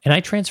 and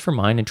I transfer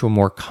mine into a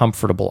more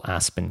comfortable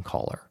Aspen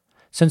collar,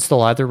 since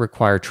they'll either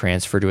require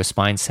transfer to a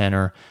spine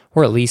center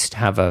or at least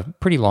have a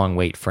pretty long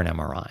wait for an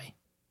MRI.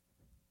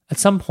 At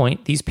some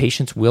point, these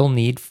patients will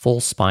need full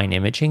spine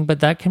imaging, but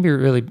that can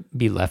really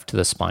be left to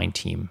the spine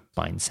team,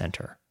 spine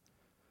center.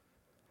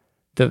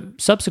 The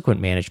subsequent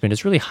management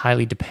is really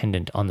highly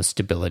dependent on the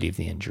stability of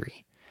the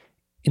injury.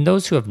 In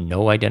those who have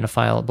no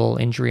identifiable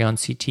injury on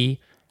CT,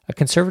 a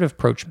conservative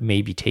approach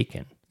may be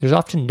taken. There's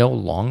often no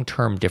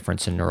long-term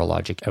difference in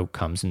neurologic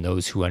outcomes in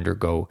those who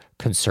undergo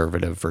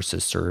conservative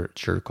versus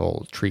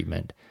surgical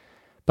treatment.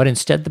 But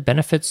instead, the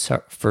benefits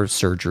for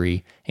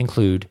surgery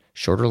include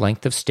shorter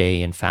length of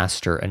stay, and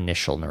faster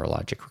initial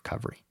neurologic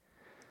recovery.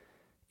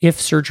 If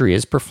surgery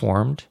is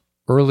performed,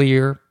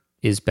 earlier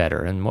is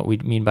better, and what we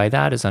mean by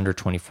that is under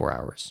 24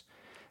 hours.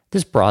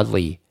 This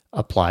broadly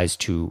applies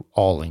to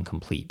all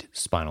incomplete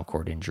spinal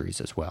cord injuries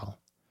as well.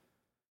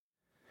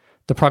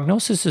 The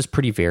prognosis is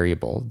pretty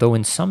variable, though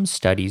in some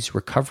studies,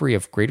 recovery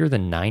of greater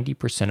than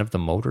 90% of the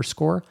motor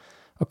score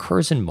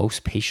occurs in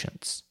most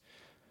patients.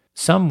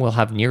 Some will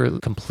have near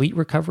complete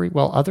recovery,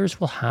 while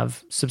others will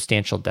have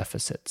substantial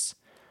deficits.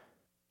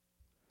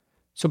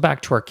 So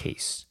back to our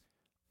case.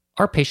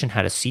 Our patient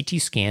had a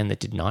CT scan that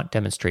did not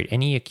demonstrate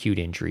any acute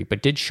injury,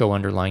 but did show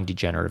underlying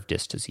degenerative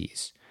disc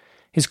disease.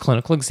 His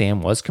clinical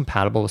exam was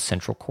compatible with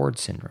central cord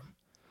syndrome.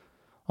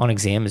 On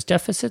exam, his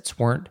deficits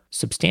weren't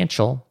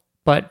substantial,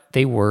 but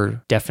they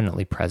were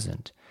definitely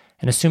present.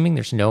 And assuming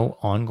there's no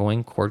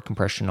ongoing cord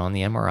compression on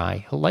the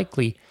MRI, he'll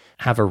likely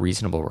have a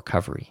reasonable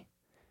recovery.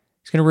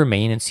 He's going to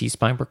remain in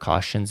C-spine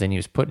precautions, and he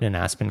was put in an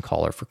Aspen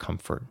collar for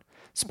comfort.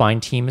 Spine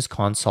team is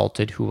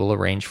consulted, who will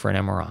arrange for an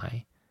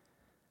MRI.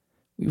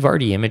 We've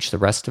already imaged the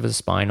rest of his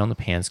spine on the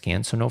PAN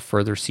scan, so no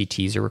further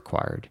CTs are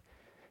required.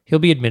 He'll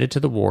be admitted to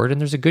the ward, and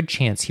there's a good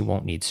chance he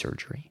won't need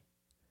surgery.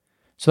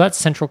 So that's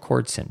central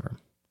cord syndrome.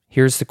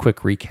 Here's the quick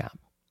recap.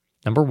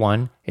 Number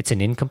 1, it's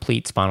an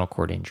incomplete spinal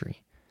cord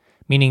injury,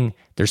 meaning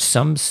there's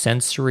some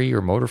sensory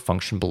or motor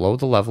function below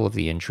the level of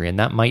the injury, and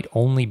that might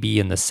only be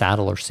in the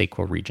saddle or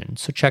sacral region,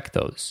 so check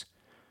those.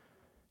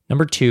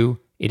 Number 2,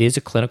 it is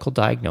a clinical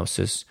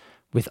diagnosis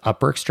with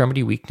upper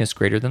extremity weakness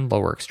greater than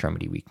lower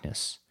extremity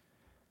weakness.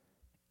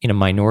 In a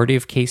minority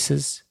of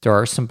cases, there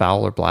are some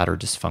bowel or bladder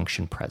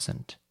dysfunction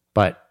present,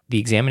 but the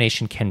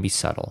examination can be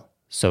subtle,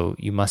 so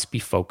you must be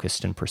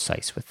focused and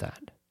precise with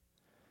that.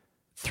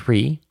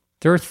 3,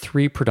 there are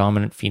 3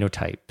 predominant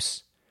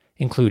phenotypes,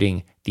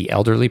 including the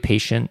elderly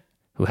patient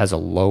who has a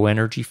low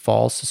energy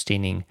fall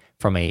sustaining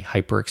from a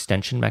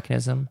hyperextension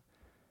mechanism,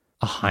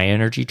 a high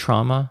energy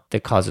trauma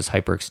that causes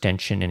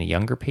hyperextension in a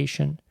younger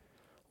patient,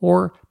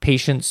 or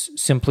patients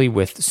simply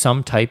with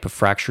some type of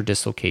fracture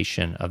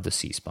dislocation of the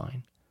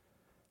C-spine.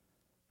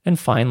 And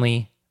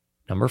finally,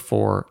 number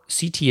 4,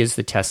 CT is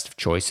the test of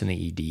choice in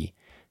the ED,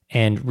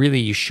 and really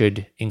you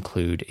should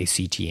include a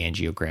CT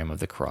angiogram of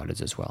the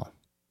carotids as well.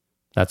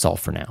 That's all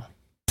for now.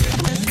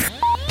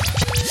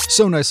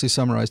 So nicely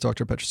summarized,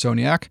 Dr.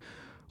 Petrosoniak.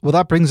 Well,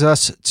 that brings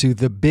us to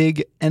the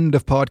big end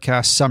of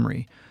podcast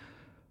summary.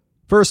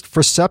 First,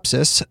 for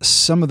sepsis,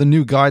 some of the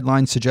new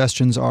guideline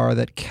suggestions are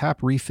that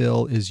cap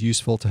refill is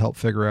useful to help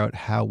figure out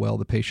how well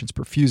the patient's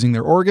perfusing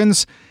their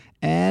organs,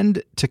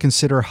 and to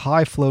consider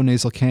high-flow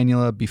nasal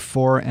cannula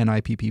before an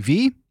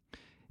IPPV.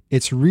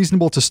 It's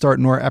reasonable to start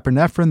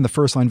norepinephrine, the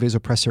first-line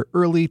vasopressor,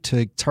 early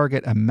to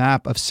target a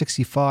MAP of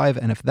 65,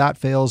 and if that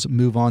fails,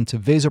 move on to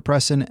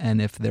vasopressin, and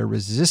if they're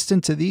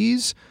resistant to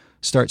these,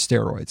 start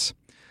steroids.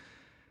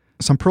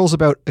 Some pearls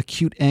about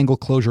acute angle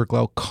closure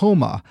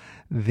glaucoma.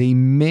 They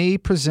may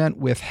present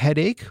with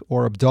headache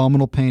or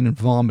abdominal pain and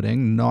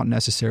vomiting, not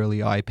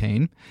necessarily eye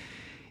pain.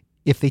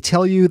 If they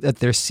tell you that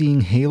they're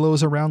seeing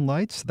halos around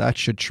lights, that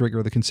should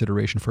trigger the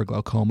consideration for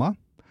glaucoma.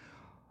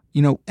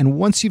 And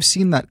once you've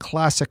seen that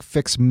classic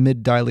fixed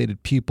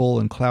mid-dilated pupil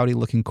and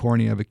cloudy-looking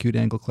cornea of acute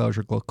angle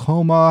closure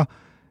glaucoma,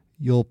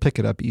 you'll pick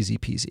it up easy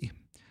peasy.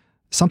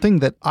 Something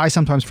that I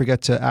sometimes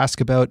forget to ask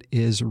about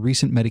is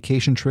recent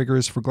medication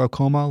triggers for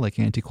glaucoma, like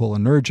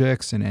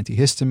anticholinergics and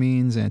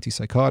antihistamines,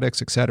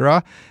 antipsychotics,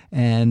 etc.,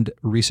 and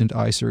recent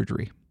eye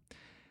surgery.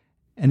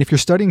 And if you're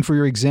studying for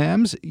your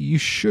exams, you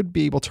should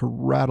be able to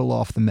rattle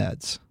off the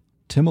meds: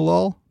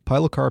 timolol,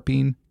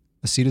 pilocarpine,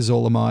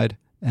 acetazolamide,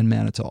 and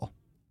mannitol.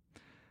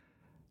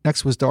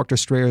 Next was Dr.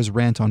 Strayer's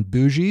rant on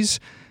bougies.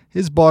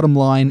 His bottom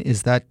line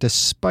is that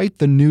despite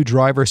the new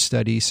driver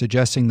study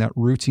suggesting that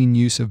routine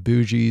use of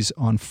bougies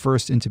on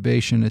first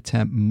intubation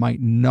attempt might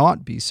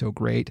not be so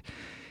great,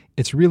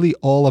 it's really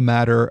all a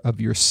matter of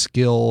your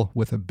skill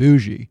with a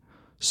bougie.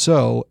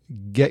 So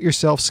get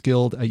yourself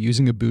skilled at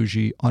using a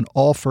bougie on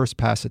all first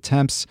pass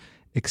attempts,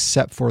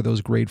 except for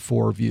those grade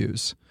 4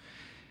 views.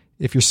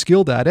 If you're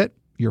skilled at it,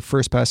 your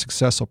first pass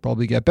success will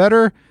probably get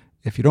better.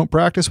 If you don't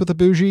practice with a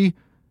bougie,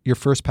 your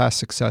first pass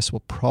success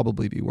will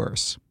probably be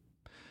worse.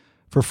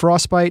 For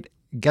frostbite,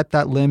 get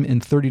that limb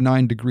in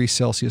 39 degrees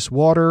Celsius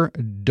water.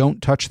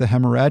 Don't touch the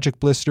hemorrhagic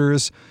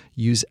blisters.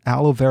 Use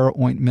aloe vera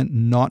ointment,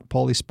 not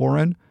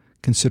polysporin.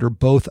 Consider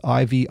both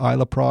IV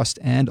iloprost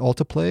and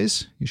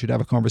alteplase. You should have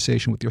a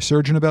conversation with your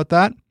surgeon about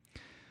that.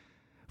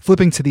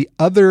 Flipping to the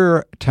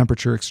other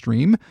temperature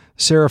extreme,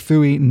 Sarah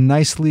Fooey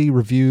nicely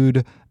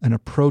reviewed an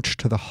approach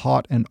to the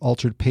hot and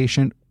altered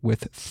patient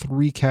with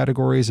 3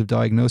 categories of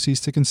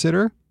diagnoses to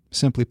consider.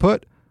 Simply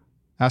put,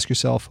 ask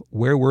yourself,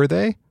 where were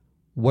they?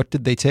 What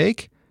did they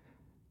take?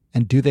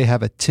 And do they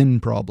have a TIN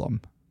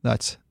problem?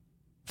 That's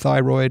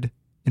thyroid,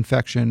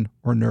 infection,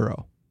 or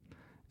neuro.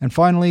 And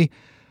finally,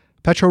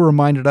 Petro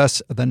reminded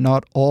us that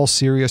not all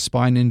serious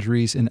spine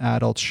injuries in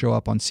adults show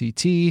up on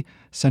CT,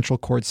 central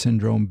cord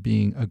syndrome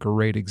being a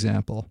great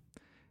example.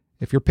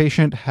 If your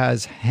patient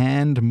has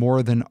hand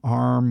more than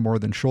arm, more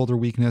than shoulder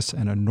weakness,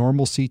 and a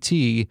normal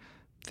CT,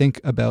 think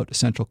about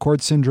central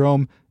cord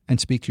syndrome and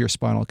speak to your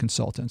spinal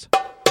consultant.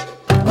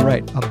 All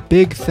right, a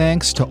big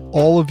thanks to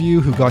all of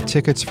you who got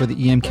tickets for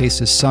the EM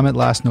Cases Summit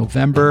last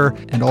November,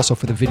 and also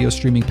for the video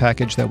streaming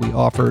package that we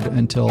offered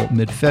until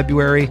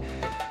mid-February.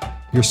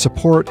 Your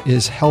support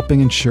is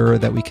helping ensure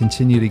that we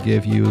continue to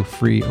give you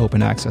free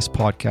open access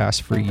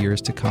podcasts for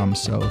years to come,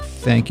 so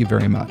thank you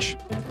very much.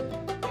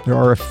 There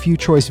are a few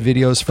choice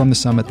videos from the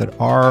summit that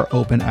are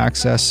open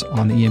access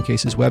on the EM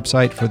Cases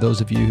website for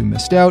those of you who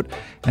missed out,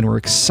 and we're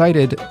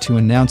excited to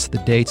announce the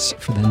dates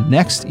for the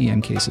next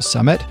EM Cases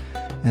Summit,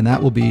 and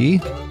that will be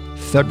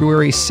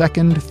February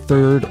 2nd,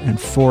 3rd, and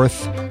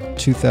 4th,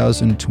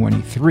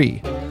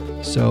 2023.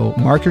 So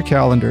mark your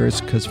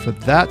calendars, because for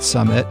that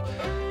summit,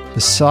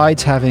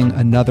 besides having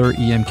another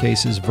EM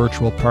Cases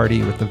virtual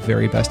party with the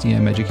very best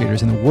EM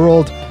educators in the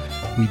world,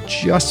 we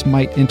just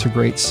might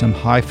integrate some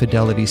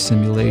high-fidelity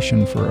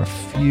simulation for a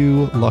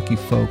few lucky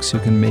folks who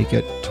can make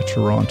it to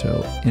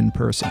Toronto in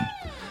person.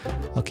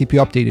 I'll keep you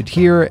updated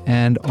here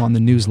and on the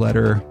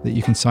newsletter that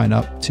you can sign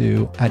up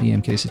to at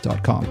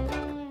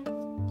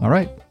emcases.com. All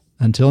right,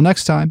 until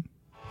next time,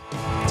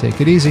 take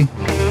it easy.